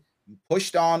instead you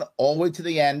pushed on all the way to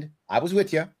the end. I was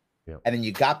with you. Yep. And then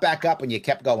you got back up and you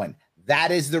kept going. That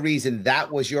is the reason.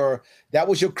 That was your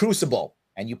crucible,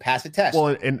 and you passed the test.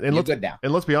 Well, and you're good now.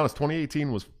 And let's be honest,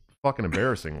 2018 was fucking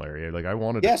embarrassing, Larry. Like I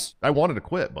wanted to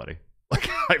quit, buddy. Like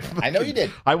I know you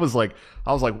did. I was like,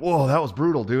 whoa, that was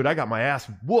brutal, dude. I got my ass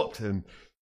whooped, and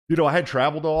I had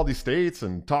traveled to all these states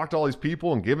and talked to all these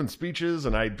people and given speeches,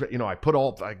 and I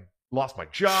lost my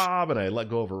job and I let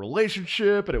go of a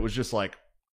relationship, and it was just like,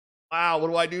 wow, what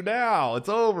do I do now? It's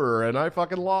over, and I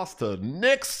fucking lost to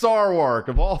Nick Sarwark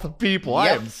of all the people. Yep.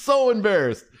 I am so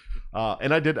embarrassed.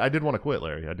 And I did want to quit,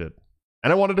 Larry. I did,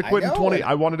 and I wanted to quit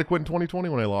I wanted to quit in 2020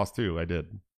 when I lost too. I did.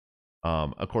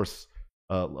 Of course.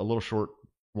 A little short,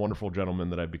 wonderful gentleman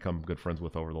that I've become good friends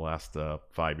with over the last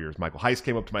 5 years. Michael Heiss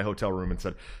came up to my hotel room and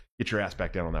said, "Get your ass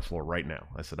back down on that floor right now."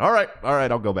 I said, "All right,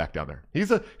 I'll go back down there."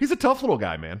 He's a tough little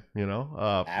guy, man.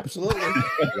 Absolutely.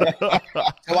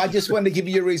 So I just wanted to give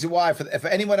you a reason why. For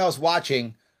anyone else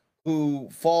watching who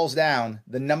falls down,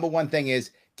 the number one thing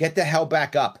is get the hell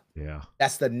back up. Yeah,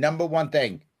 that's the number one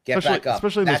thing. Get back up,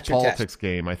 especially in this politics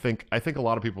game. I think a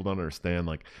lot of people don't understand.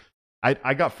 Like,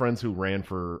 I got friends who ran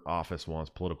for office once,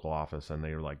 political office, and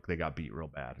they were like, they got beat real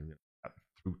bad, and got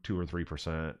 2 or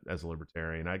 3% as a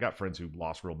libertarian. I got friends who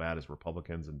lost real bad as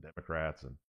Republicans and Democrats,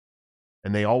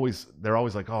 and they're always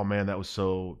like, oh man, that was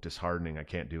so disheartening. I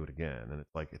can't do it again. And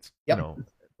it's like,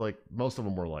 like most of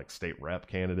them were like state rep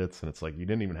candidates, and it's like you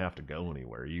didn't even have to go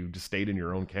anywhere. You just stayed in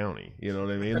your own county. You know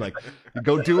what I mean? Like,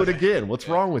 go do it again. What's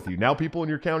wrong with you? Now people in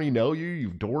your county know you.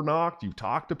 You've door knocked. You've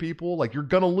talked to people. Like, you're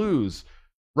gonna lose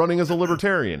running as a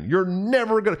libertarian. You're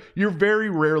very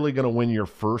rarely gonna win your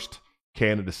first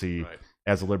candidacy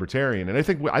as a libertarian. And I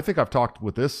think I've talked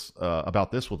with this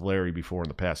about this with Larry before in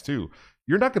the past too.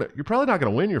 You're probably not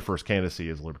gonna win your first candidacy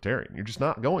as a libertarian. You're just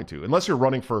not going to, unless you're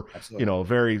running for a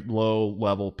very low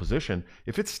level position.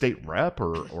 If it's state rep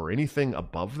or anything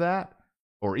above that,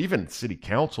 or even city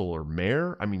council or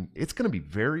mayor, I mean, it's going to be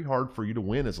very hard for you to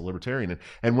win as a libertarian.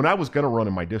 And when I was going to run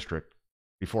in my district,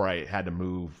 before I had to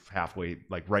move halfway,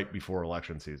 like right before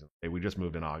election season, we just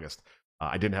moved in August.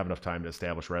 I didn't have enough time to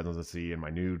establish residency in my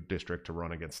new district to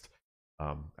run against,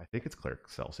 I think it's Claire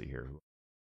Kelsey here.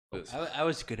 I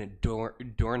was going to door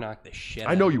knock the shit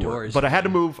out I know of you doors, were, but I had to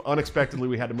man. move unexpectedly.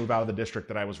 We had to move out of the district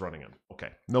that I was running in. Okay,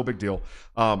 no big deal.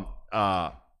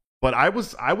 But I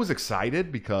was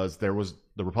excited because the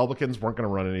Republicans weren't going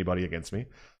to run anybody against me.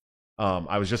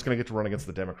 I was just going to get to run against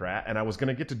the Democrat, and I was going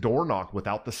to get to door knock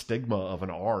without the stigma of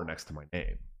an R next to my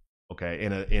name. Okay,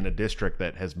 in a district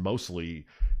that has mostly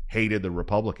hated the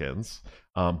Republicans,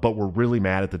 but were really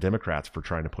mad at the Democrats for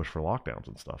trying to push for lockdowns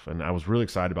and stuff. And I was really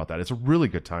excited about that. It's a really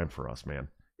good time for us, man.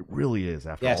 It really is,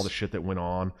 after all the shit that went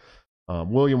on.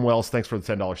 William Wells, thanks for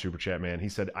the $10 super chat, man. He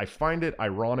said, I find it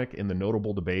ironic in the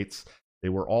notable debates. They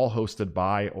were all hosted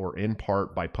by or in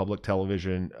part by public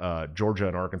television, Georgia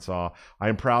and Arkansas. I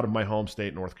am proud of my home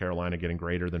state, North Carolina, getting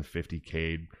greater than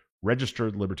 50K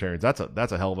registered libertarians. That's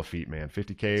a hell of a feat, man.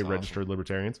 50K registered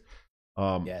libertarians.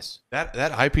 Yes. That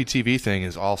IPTV thing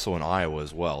is also in Iowa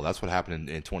as well. That's what happened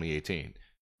in 2018.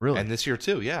 Really? And this year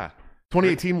too, yeah.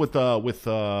 2018 with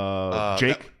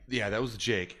Jake? That was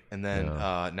Jake. And then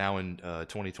now in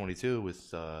 2022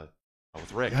 with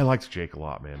Rick. I liked Jake a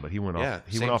lot, man, but he went off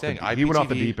the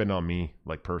deep end on me,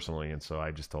 like, personally, and so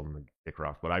I just told him to kick her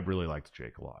off. But I really liked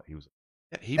Jake a lot.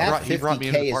 He brought me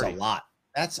into the party. Is a lot.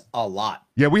 That's a lot.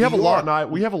 Yeah, we have a lot in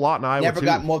Iowa. Never too.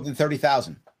 got more than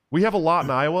 30,000. We have a lot in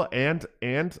Iowa, and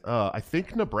I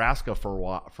think Nebraska for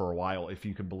a while, if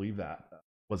you can believe that,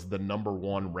 was the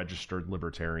 #1 registered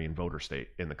libertarian voter state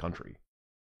in the country.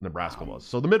 Nebraska was.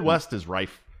 So the Midwest is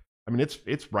rife. I mean,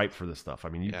 it's ripe for this stuff. I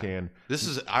mean, you can. This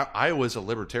is Iowa's a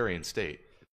libertarian state.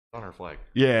 It's on our flag.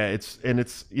 Yeah, it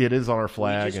is on our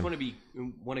flag. We just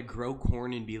want to grow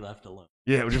corn and be left alone.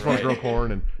 Yeah, we just want to grow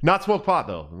corn and not smoke pot,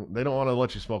 though. They don't want to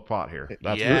let you smoke pot here.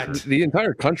 That's the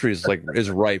entire country is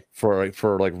ripe for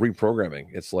reprogramming.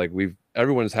 It's like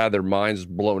everyone's had their minds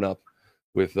blown up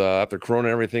with after Corona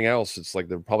and everything else. It's like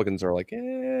the Republicans are like,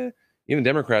 even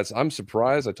Democrats. I'm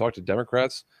surprised. I talked to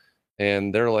Democrats,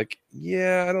 and they're like,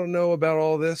 yeah, I don't know about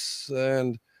all this,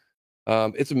 and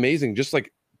it's amazing. Just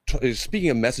like speaking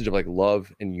a message of like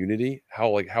love and unity, how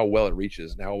well it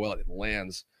reaches and how well it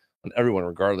lands on everyone,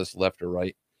 regardless left or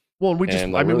right. Well, and we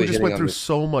just went through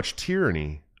so much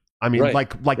tyranny. I mean,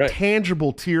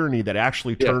 tangible tyranny that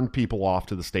actually turned people off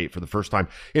to the state for the first time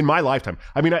in my lifetime.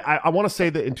 I mean, I want to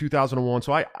say that in 2001,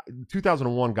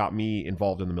 2001 got me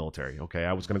involved in the military. Okay,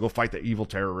 I was going to go fight the evil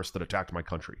terrorists that attacked my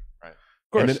country. Right.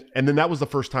 Of course. And then that was the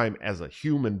first time as a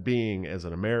human being, as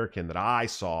an American, that I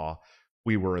saw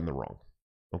we were in the wrong.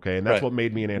 Okay, and that's what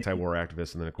made me an anti-war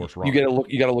activist. And then, of course, you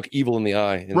got to look evil in the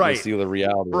eye and see the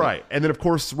reality. Right, and then, of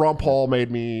course, Ron Paul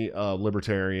made me a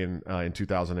libertarian in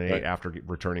 2008 after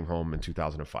returning home in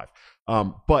 2005.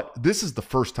 But this is the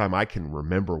first time I can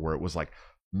remember where it was like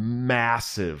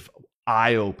massive,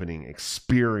 eye-opening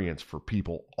experience for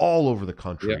people all over the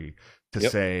country to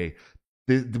say,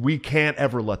 we can't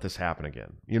ever let this happen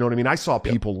again. You know what I mean? I saw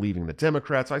people leaving the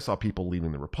Democrats. I saw people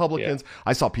leaving the Republicans.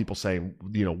 I saw people saying,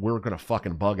 we're going to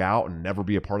fucking bug out and never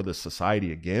be a part of this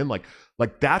society again. Like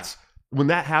that's when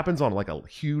that happens on like a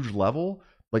huge level.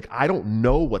 Like, I don't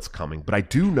know what's coming, but I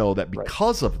do know that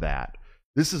because of that,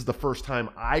 this is the first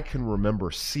time I can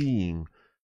remember seeing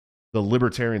the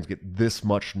libertarians get this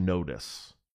much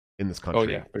notice in this country. Oh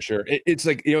yeah, for sure. It's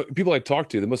like, people I talk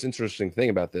to, the most interesting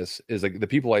thing about this is like the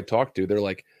people I talk to, they're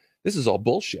like, this is all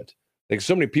bullshit. Like,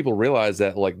 so many people realize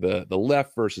that like the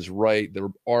left versus right,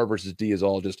 the R versus D is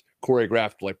all just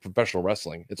choreographed like professional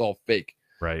wrestling. It's all fake.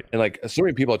 Right. And like so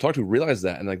many people I talk to realize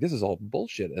that, and like, this is all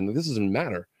bullshit and this doesn't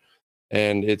matter.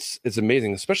 And it's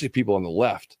amazing, especially people on the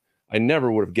left. I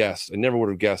never would have guessed like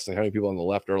how many people on the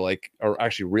left are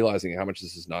actually realizing how much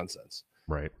this is nonsense.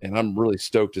 Right. And I'm really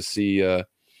stoked to see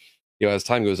as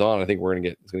time goes on, I think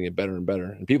it's going to get better and better,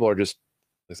 and people are just,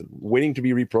 like I said, waiting to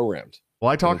be reprogrammed. Well,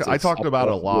 I talked about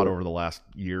it a lot over the last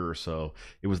year or so.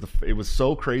 It was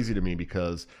so crazy to me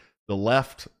because the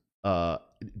left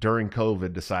during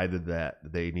COVID decided that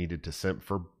they needed to simp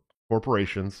for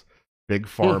corporations, big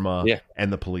pharma, yeah.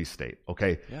 and the police state.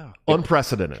 Okay, Yeah.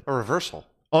 unprecedented. A reversal.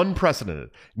 Unprecedented.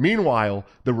 Meanwhile,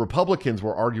 the Republicans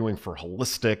were arguing for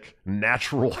holistic,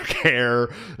 natural care.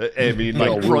 I mean,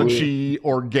 like crunchy,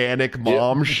 organic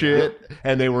mom shit.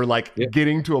 And they were like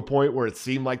getting to a point where it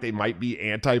seemed like they might be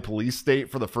anti-police state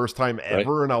for the first time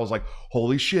ever. Right. And I was like,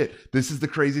 holy shit, this is the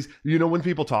craziest. You know, when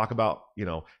people talk about, you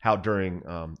know, how during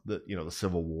the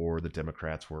Civil War, the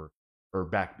Democrats were, or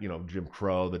back, you know, Jim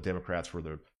Crow, the Democrats were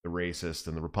the racists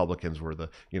and the Republicans were the,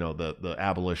 you know, the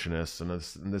abolitionists and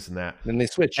this and that. Then they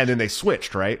switched. And then they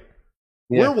switched, right?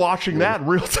 Yeah. We're watching that in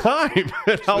real time.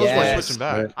 And I was like, switching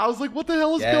back. I was like, what the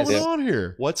hell is going on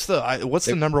here? What's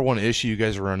the number one issue you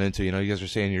guys run into? You know, you guys are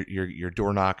saying you're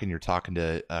door knocking, you're talking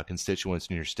to constituents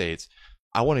in your states.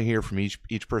 I want to hear from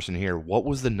each person here. What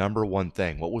was the number one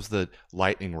thing? What was the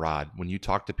lightning rod when you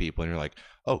talk to people and you're like,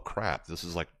 oh crap, this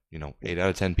is like, you know, 8 out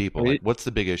of 10 people. Like, what's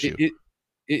the big issue?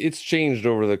 It's changed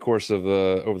over the course of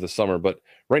over the summer, but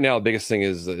right now the biggest thing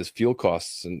is fuel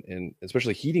costs and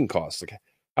especially heating costs. Like,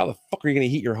 how the fuck are you going to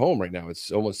heat your home right now?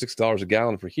 It's almost $6 a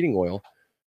gallon for heating oil.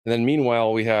 And then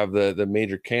meanwhile, we have the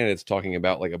major candidates talking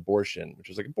about like abortion, which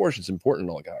is like abortion's important,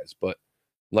 all guys, but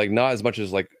like not as much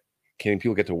as like, can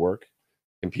people get to work?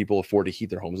 Can people afford to heat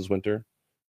their homes this winter?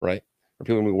 Right? Are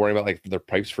people going to be worrying about like their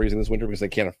pipes freezing this winter because they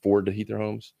can't afford to heat their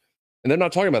homes? And they're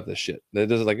not talking about this shit. They're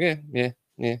just like, yeah.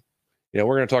 You know,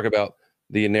 we're going to talk about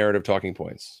the narrative talking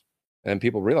points. And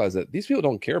people realize that these people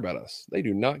don't care about us. They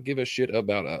do not give a shit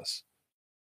about us.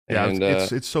 Yeah, and,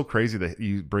 it's so crazy that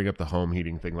you bring up the home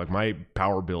heating thing. Like my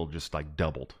power bill just like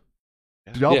doubled.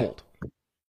 Doubled.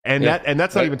 And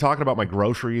that's not even talking about my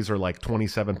groceries are like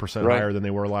 27% higher than they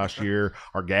were last year.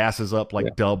 Our gas is up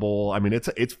like double. I mean,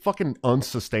 it's fucking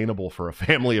unsustainable for a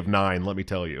family of 9, let me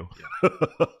tell you.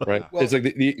 Right. Well, it's like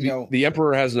the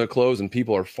emperor has no clothes and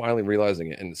people are finally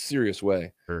realizing it in a serious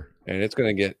way. Sure. And it's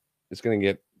going to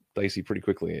get dicey pretty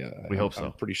quickly. We hope so.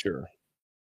 I'm pretty sure.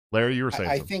 Larry, you were saying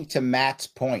I think to Matt's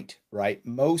point, right?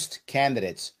 Most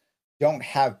candidates don't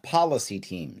have policy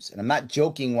teams. And I'm not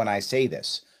joking when I say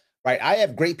this. Right. I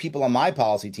have great people on my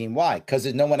policy team. Why?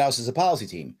 Because no one else is a policy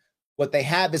team. What they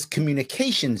have is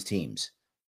communications teams.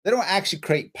 They don't actually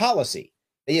create policy.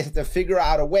 They have to figure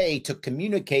out a way to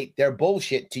communicate their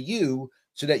bullshit to you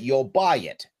so that you'll buy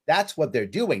it. That's what they're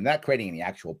doing, not creating any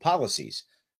actual policies.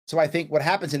 So I think what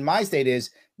happens in my state is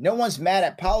no one's mad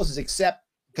at policies except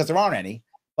because there aren't any.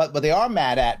 But what they are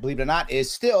mad at, believe it or not,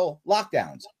 is still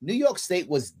lockdowns. New York State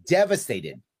was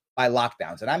devastated by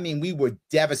lockdowns. And I mean, we were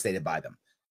devastated by them.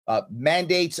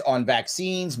 Mandates on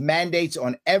vaccines, mandates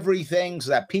on everything, so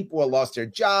that people were lost their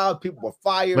job, people were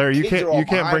fired. Larry, you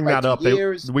can't bring that up.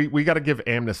 We got to give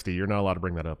amnesty. You're not allowed to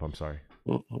bring that up. I'm sorry.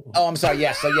 Oh, I'm sorry.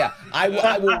 Yes, so yeah, I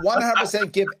will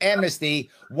 100% give amnesty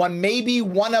when maybe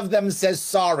one of them says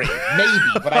sorry, maybe,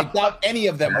 but I doubt any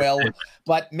of them will.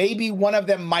 But maybe one of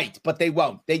them might, but they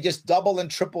won't. They just double and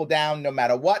triple down no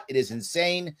matter what. It is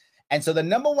insane. And so the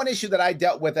number one issue that I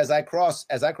dealt with as I cross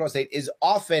state is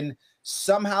often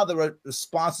somehow the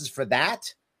responses for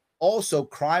that. Also,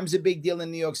 crime's a big deal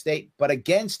in New York State, but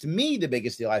against me, the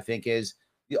biggest deal I think is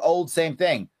the old same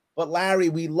thing. But Larry,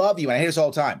 we love you, and I hear this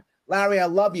all the time. Larry, I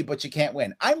love you, but you can't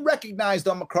win. I'm recognized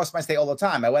across my state all the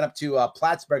time. I went up to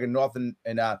Plattsburgh in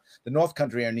the North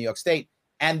Country in New York State,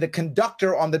 and the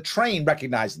conductor on the train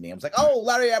recognized me. I was like, "Oh,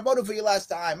 Larry, I voted for you last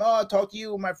time. Oh, I talked to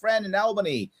you, my friend in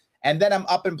Albany." And then I'm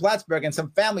up in Plattsburgh, and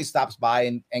some family stops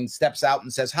by and steps out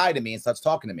and says hi to me and starts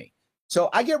talking to me. So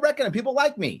I get recognized. People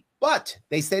like me, but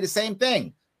they say the same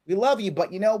thing. We love you,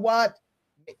 but you know what?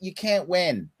 You can't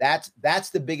win. That's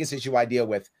the biggest issue I deal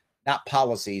with, not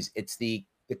policies. It's the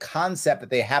concept that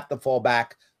they have to fall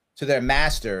back to their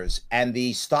masters, and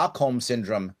the Stockholm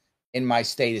syndrome in my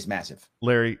state is massive.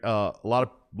 Larry, a lot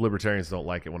of libertarians don't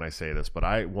like it when I say this, but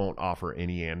I won't offer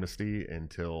any amnesty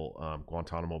until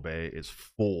Guantanamo Bay is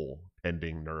full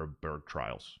pending Nuremberg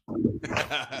trials.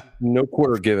 No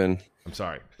quarter given. I'm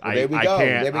sorry. Well,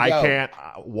 I can't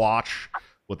watch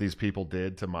what these people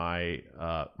did to my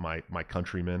my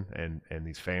countrymen and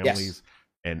these families. Yes.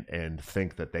 And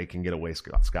think that they can get away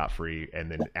scot-free and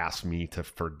then ask me to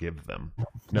forgive them.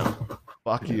 No,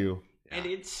 fuck you. And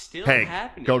it's still Hague,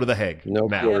 happening. go to the Hague. No,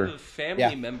 I have a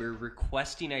family member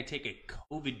requesting I take a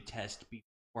COVID test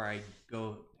before I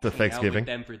go to Thanksgiving. Out with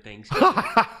them for Thanksgiving.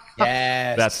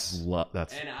 Yes,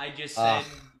 that's. And I just said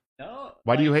no.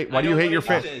 Why do you hate? Why do you hate your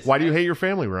family? Why do you hate your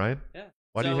family, Ryan? Yeah.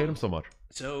 Why do you hate them so much?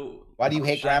 So why do you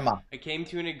hate Grandma? I came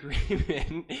to an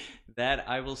agreement that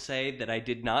I will say that I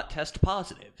did not test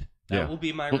positive. That will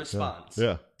be my response.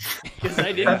 Yeah. Because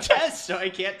I didn't test, so I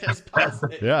can't test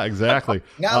positive. Yeah, exactly.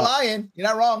 You're not lying. You're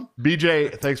not wrong.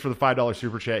 BJ, thanks for the $5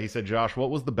 super chat. He said, Josh, what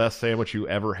was the best sandwich you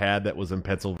ever had that was in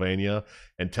Pennsylvania?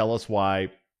 And tell us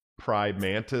why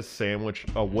Primantis sandwich,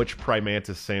 which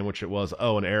Primantis sandwich it was.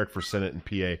 Oh, and Eric for Senate and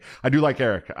PA. I do like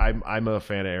Eric. I'm a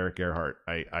fan of Eric Gerhart.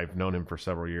 I've known him for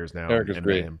several years now. Eric is and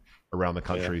great. met him around the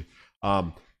country.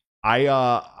 Yeah.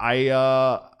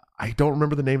 I don't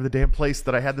remember the name of the damn place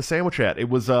that I had the sandwich at. It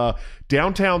was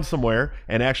downtown somewhere,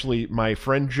 and actually my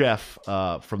friend Jeff,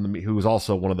 who was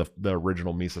also one of the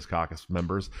original Mises Caucus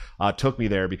members, took me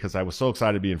there because I was so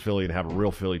excited to be in Philly and have a real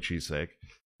Philly cheesesteak.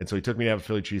 And so he took me to have a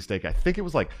Philly cheesesteak. I think it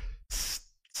was like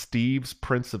Steve's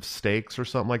Prince of Steaks or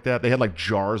something like that. They had like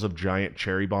jars of giant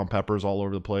cherry bomb peppers all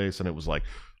over the place, and it was like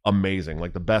amazing,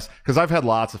 like the best. Because I've had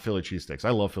lots of Philly cheesesteaks.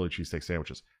 I love Philly cheesesteak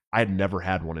sandwiches. I had never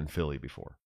had one in Philly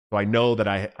before. So I know that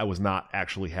I was not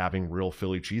actually having real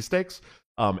Philly cheesesteaks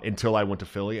until I went to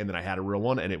Philly, and then I had a real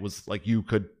one, and it was like you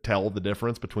could tell the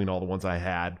difference between all the ones I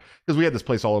had, because we had this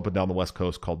place all up and down the West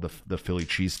Coast called the Philly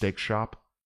Cheesesteak Shop,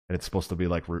 and it's supposed to be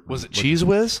like was it Cheese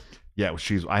Whiz? Yeah, it was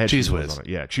cheese. I had Cheese Cheese Whiz Whiz on it.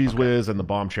 Yeah, Cheese Whiz and the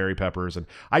bomb cherry peppers, and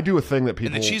I do a thing that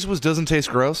people. And the Cheese Whiz doesn't taste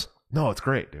gross. No, it's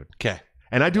great, dude. Okay.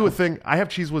 And I do a thing. I have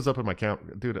Cheese Whiz up in my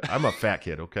count, dude. I'm a fat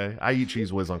kid. Okay, I eat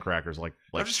Cheese Whiz on crackers like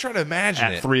I'm just trying to imagine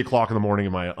at it. 3 o'clock in the morning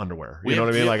in my underwear. You know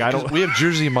what I mean? Like I don't. We have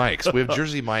Jersey Mike's. We have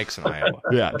Jersey Mike's in Iowa.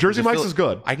 Yeah, Jersey Mike's is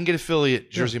good. I can get affiliate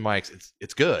Jersey Mike's.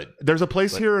 It's good. There's a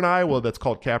place here in Iowa that's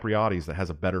called Capriotti's that has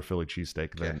a better Philly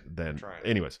cheesesteak than.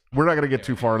 Anyways, we're not going to get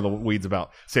too far into the weeds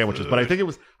about sandwiches, but I think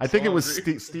it was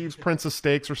Steve's Prince of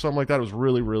Steaks or something like that. It was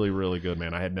really, really, really good,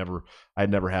 man. I had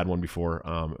never had one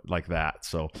before like that.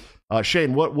 So,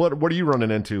 Shane, what are you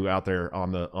running into out there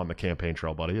on the campaign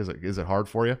trail, buddy? Is it hard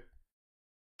for you?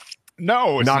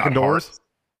 No, it's knocking not doors. Hard.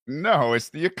 No, it's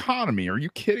the economy. Are you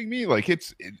kidding me? Like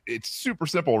it's super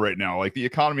simple right now. Like the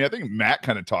economy, I think Matt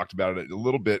kind of talked about it a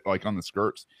little bit, like on the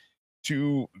skirts.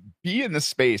 To be in this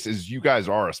space as you guys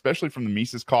are, especially from the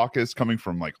Mises Caucus, coming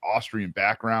from like Austrian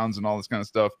backgrounds and all this kind of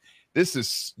stuff. This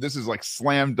is like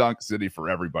slam dunk city for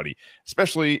everybody,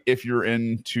 especially if you're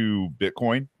into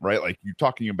Bitcoin, right? Like you're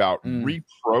talking about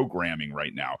reprogramming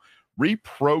right now,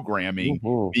 reprogramming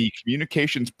the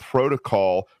communications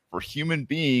protocol for human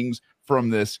beings from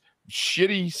this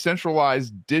shitty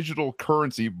centralized digital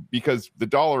currency, because the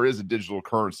dollar is a digital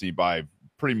currency by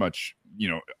pretty much,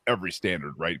 every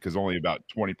standard, right? Because only about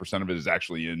 20% of it is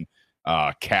actually in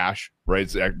cash, right?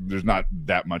 There's not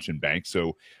that much in banks.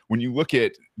 So when you look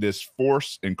at this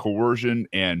force and coercion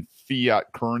and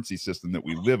fiat currency system that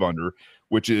we live under,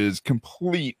 which is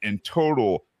complete and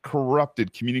total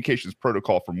corrupted communications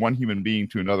protocol from one human being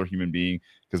to another human being,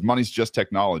 because money's just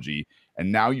technology.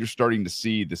 And now you're starting to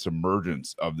see this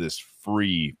emergence of this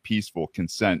free, peaceful,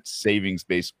 consent,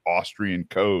 savings-based Austrian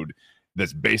code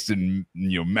that's based in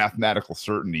mathematical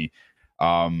certainty,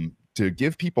 to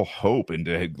give people hope and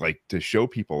to show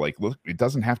people like, look, it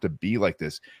doesn't have to be like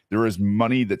this. There is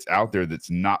money that's out there that's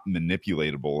not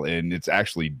manipulatable, and it's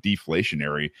actually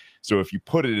deflationary. So if you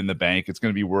put it in the bank, it's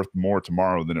going to be worth more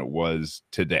tomorrow than it was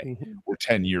today or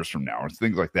 10 years from now, or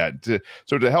things like that.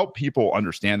 So to help people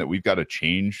understand that we've got to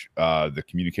change the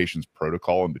communications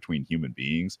protocol in between human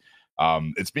beings,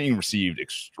 it's being received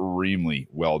extremely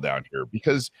well down here,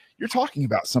 because you're talking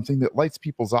about something that lights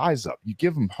people's eyes up. You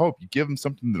give them hope. You give them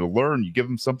something to learn. You give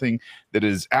them something that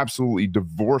is absolutely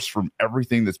divorced from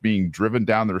everything that's being driven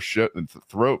down their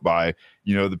throat by,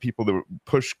 the people that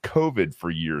push COVID for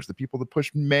years, the people that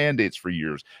push mandates for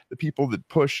years, the people that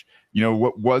push,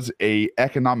 what was a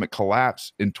economic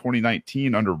collapse in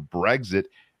 2019 under Brexit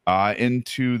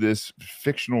into this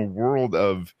fictional world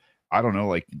of, I don't know,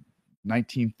 like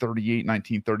 1938,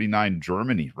 1939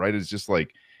 Germany, right? It's just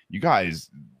like, you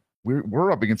guys,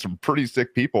 we're up against some pretty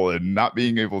sick people, and not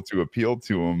being able to appeal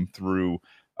to them through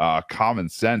common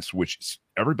sense, which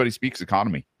everybody speaks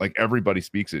economy. Like everybody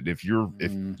speaks it. If you're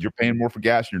paying more for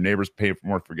gas, your neighbor's paying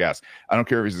more for gas. I don't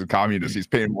care if he's a communist, he's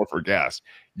paying more for gas.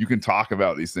 You can talk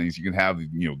about these things. You can have,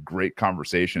 great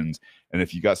conversations. And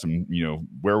if you got some,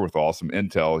 wherewithal, some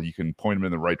intel, you can point them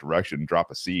in the right direction, drop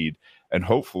a seed, and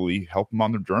hopefully help them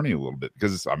on their journey a little bit.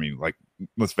 Because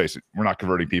let's face it, we're not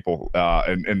converting people.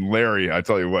 And Larry, I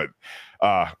tell you what,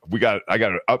 I got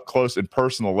an up close and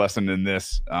personal lesson in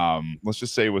this. Let's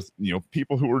just say with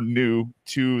people who are new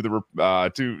to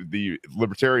the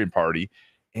Libertarian Party,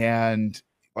 and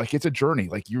like it's a journey.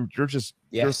 Like you're just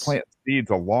planting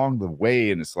seeds along the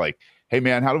way, and it's like, hey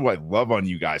man, how do I love on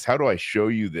you guys? How do I show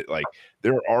you that like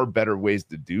there are better ways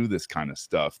to do this kind of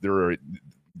stuff?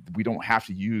 We don't have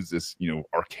to use this,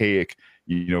 archaic,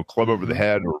 club over the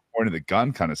head or point of the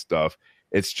gun kind of stuff.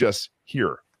 It's just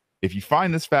here. if you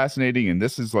find this fascinating and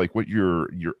this is like what you're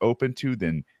open to,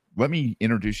 then let me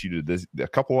introduce you to a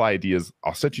couple ideas.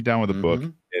 I'll set you down with a book,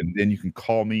 and then you can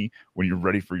call me when you're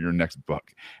ready for your next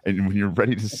book. And when you're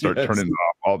ready to start turning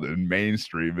off all the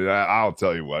mainstream, and I'll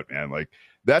tell you what, man, like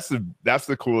that's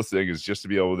the coolest thing, is just to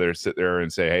be able to sit there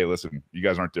and say, hey, listen, you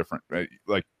guys aren't different, right?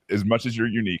 Like, as much as you're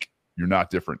unique, you're not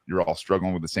different. You're all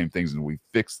struggling with the same things, and we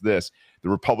fix this. The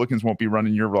Republicans won't be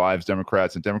running your lives,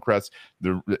 Democrats, and Democrats,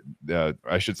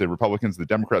 I should say Republicans, the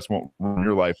Democrats won't run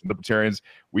your life. Libertarians,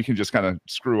 we can just kind of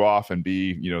screw off and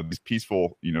be, these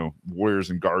peaceful, warriors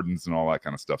and gardens and all that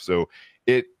kind of stuff. So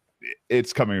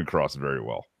it's coming across very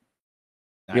well.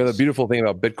 Nice. The beautiful thing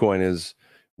about Bitcoin is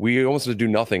we almost have to do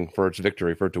nothing for its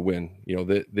victory, for it to win.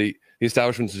 The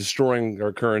establishment's destroying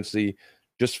our currency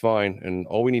just fine, and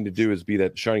all we need to do is be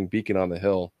that shining beacon on the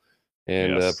hill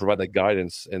and provide that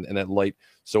guidance and that light.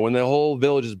 So when the whole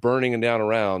village is burning and down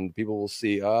around, people will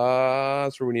see,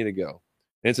 that's where we need to go.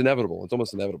 And it's inevitable. It's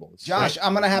almost inevitable. Josh,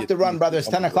 I'm going to have to run, brother. It's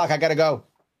 10 o'clock. I got to go.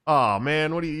 Oh,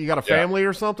 man. What do you got a family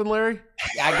or something, Larry?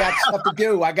 I got stuff to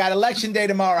do. I got election day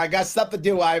tomorrow. I got stuff to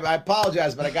do. I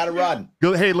apologize, but I got to run.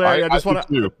 Hey, Larry, I just want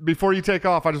to, before you take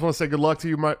off, I just want to say good luck to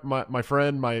you, my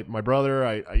friend, my brother.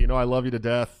 I love you to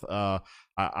death.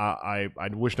 I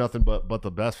wish nothing but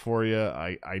the best for you.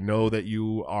 I know that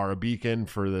you are a beacon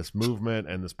for this movement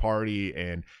and this party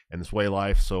and this way of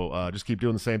life. So just keep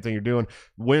doing the same thing you're doing.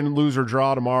 Win, lose, or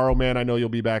draw tomorrow, man. I know you'll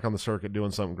be back on the circuit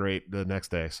doing something great the next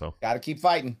day. So got to keep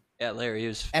fighting. Yeah, Larry, it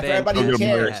was and for everybody who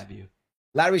cares, to have you.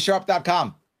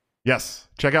 LarrySharp.com. Yes,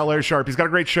 check out Larry Sharp. He's got a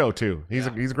great show too. He's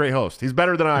a great host. He's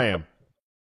better than I am.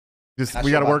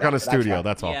 We got to work on his studio.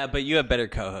 That's all. Yeah, but you have better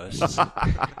co-hosts.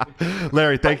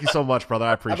 Larry, thank you so much, brother.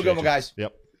 I appreciate it. Have a good one, guys.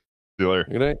 Yep. See you later.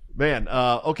 Good night. Man,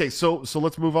 okay, so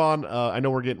let's move on. I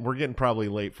know we're getting probably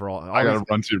late for all. I got to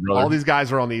run to you, brother. All these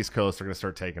guys are on the East Coast. They're going to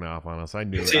start taking off on us. I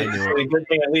knew it. A good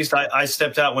thing, at least I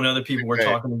stepped out when other people were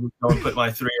talking and put my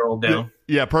 3-year-old down.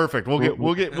 Yeah, perfect.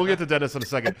 We'll get to Dennis in a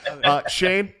second.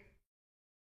 Shane,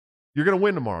 you're going to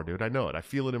win tomorrow, dude. I know it. I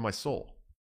feel it in my soul.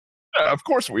 Yeah, of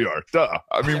course we are. Duh.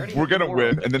 I mean, we're gonna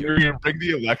win, and then they're gonna rig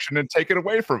the election and take it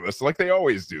away from us, like they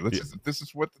always do. This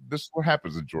is what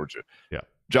happens in Georgia. Yeah,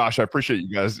 Josh, I appreciate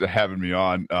you guys having me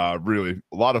on. Really,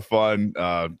 a lot of fun,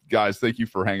 guys. Thank you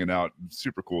for hanging out.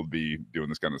 Super cool to be doing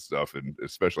this kind of stuff, and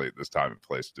especially at this time and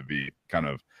place to be kind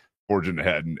of forging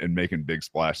ahead and making big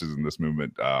splashes in this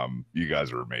movement. You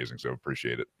guys are amazing, so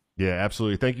appreciate it. Yeah,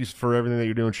 absolutely. Thank you for everything that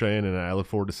you're doing, Shane, and I look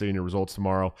forward to seeing your results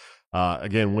tomorrow.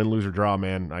 Again, win, lose, or draw,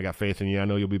 man. I got faith in you. I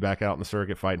know you'll be back out in the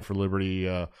circuit fighting for liberty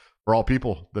for all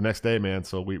people the next day, man.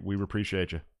 So we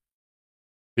appreciate you.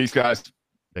 Peace, guys.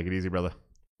 Take it easy, brother.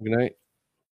 Good night.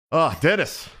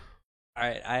 Dennis. All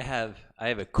right, I have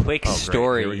a quick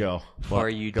story. Here we go. For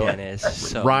you, Dennis.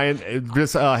 So, Ryan,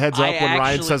 just heads up, when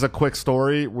Ryan says a quick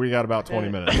story, we got about 20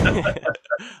 minutes.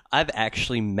 I've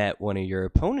actually met one of your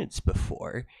opponents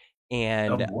before.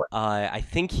 And I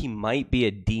think he might be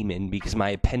a demon because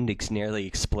my appendix nearly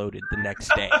exploded the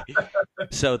next day.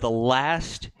 So the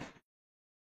last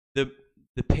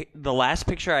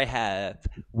picture I have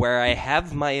where I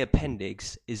have my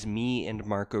appendix is me and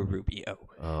Marco Rubio.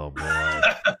 Oh boy,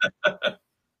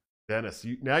 Dennis,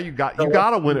 you got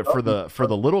to win it for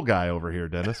the little guy over here,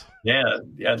 Dennis. Yeah,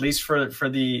 at least for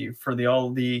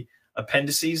all the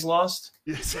appendices lost.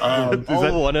 Yes.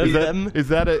 One of them. Is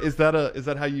that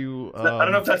how you? I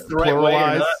don't know if that's the right way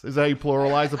or not. Is that how you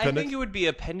pluralize appendix? I think it would be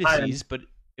appendices, but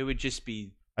it would just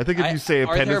be. I think if you say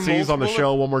appendices on the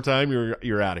show one more time,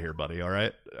 you're out of here, buddy. All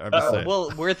right. I'm just saying.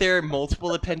 Well, were there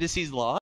multiple appendices lost?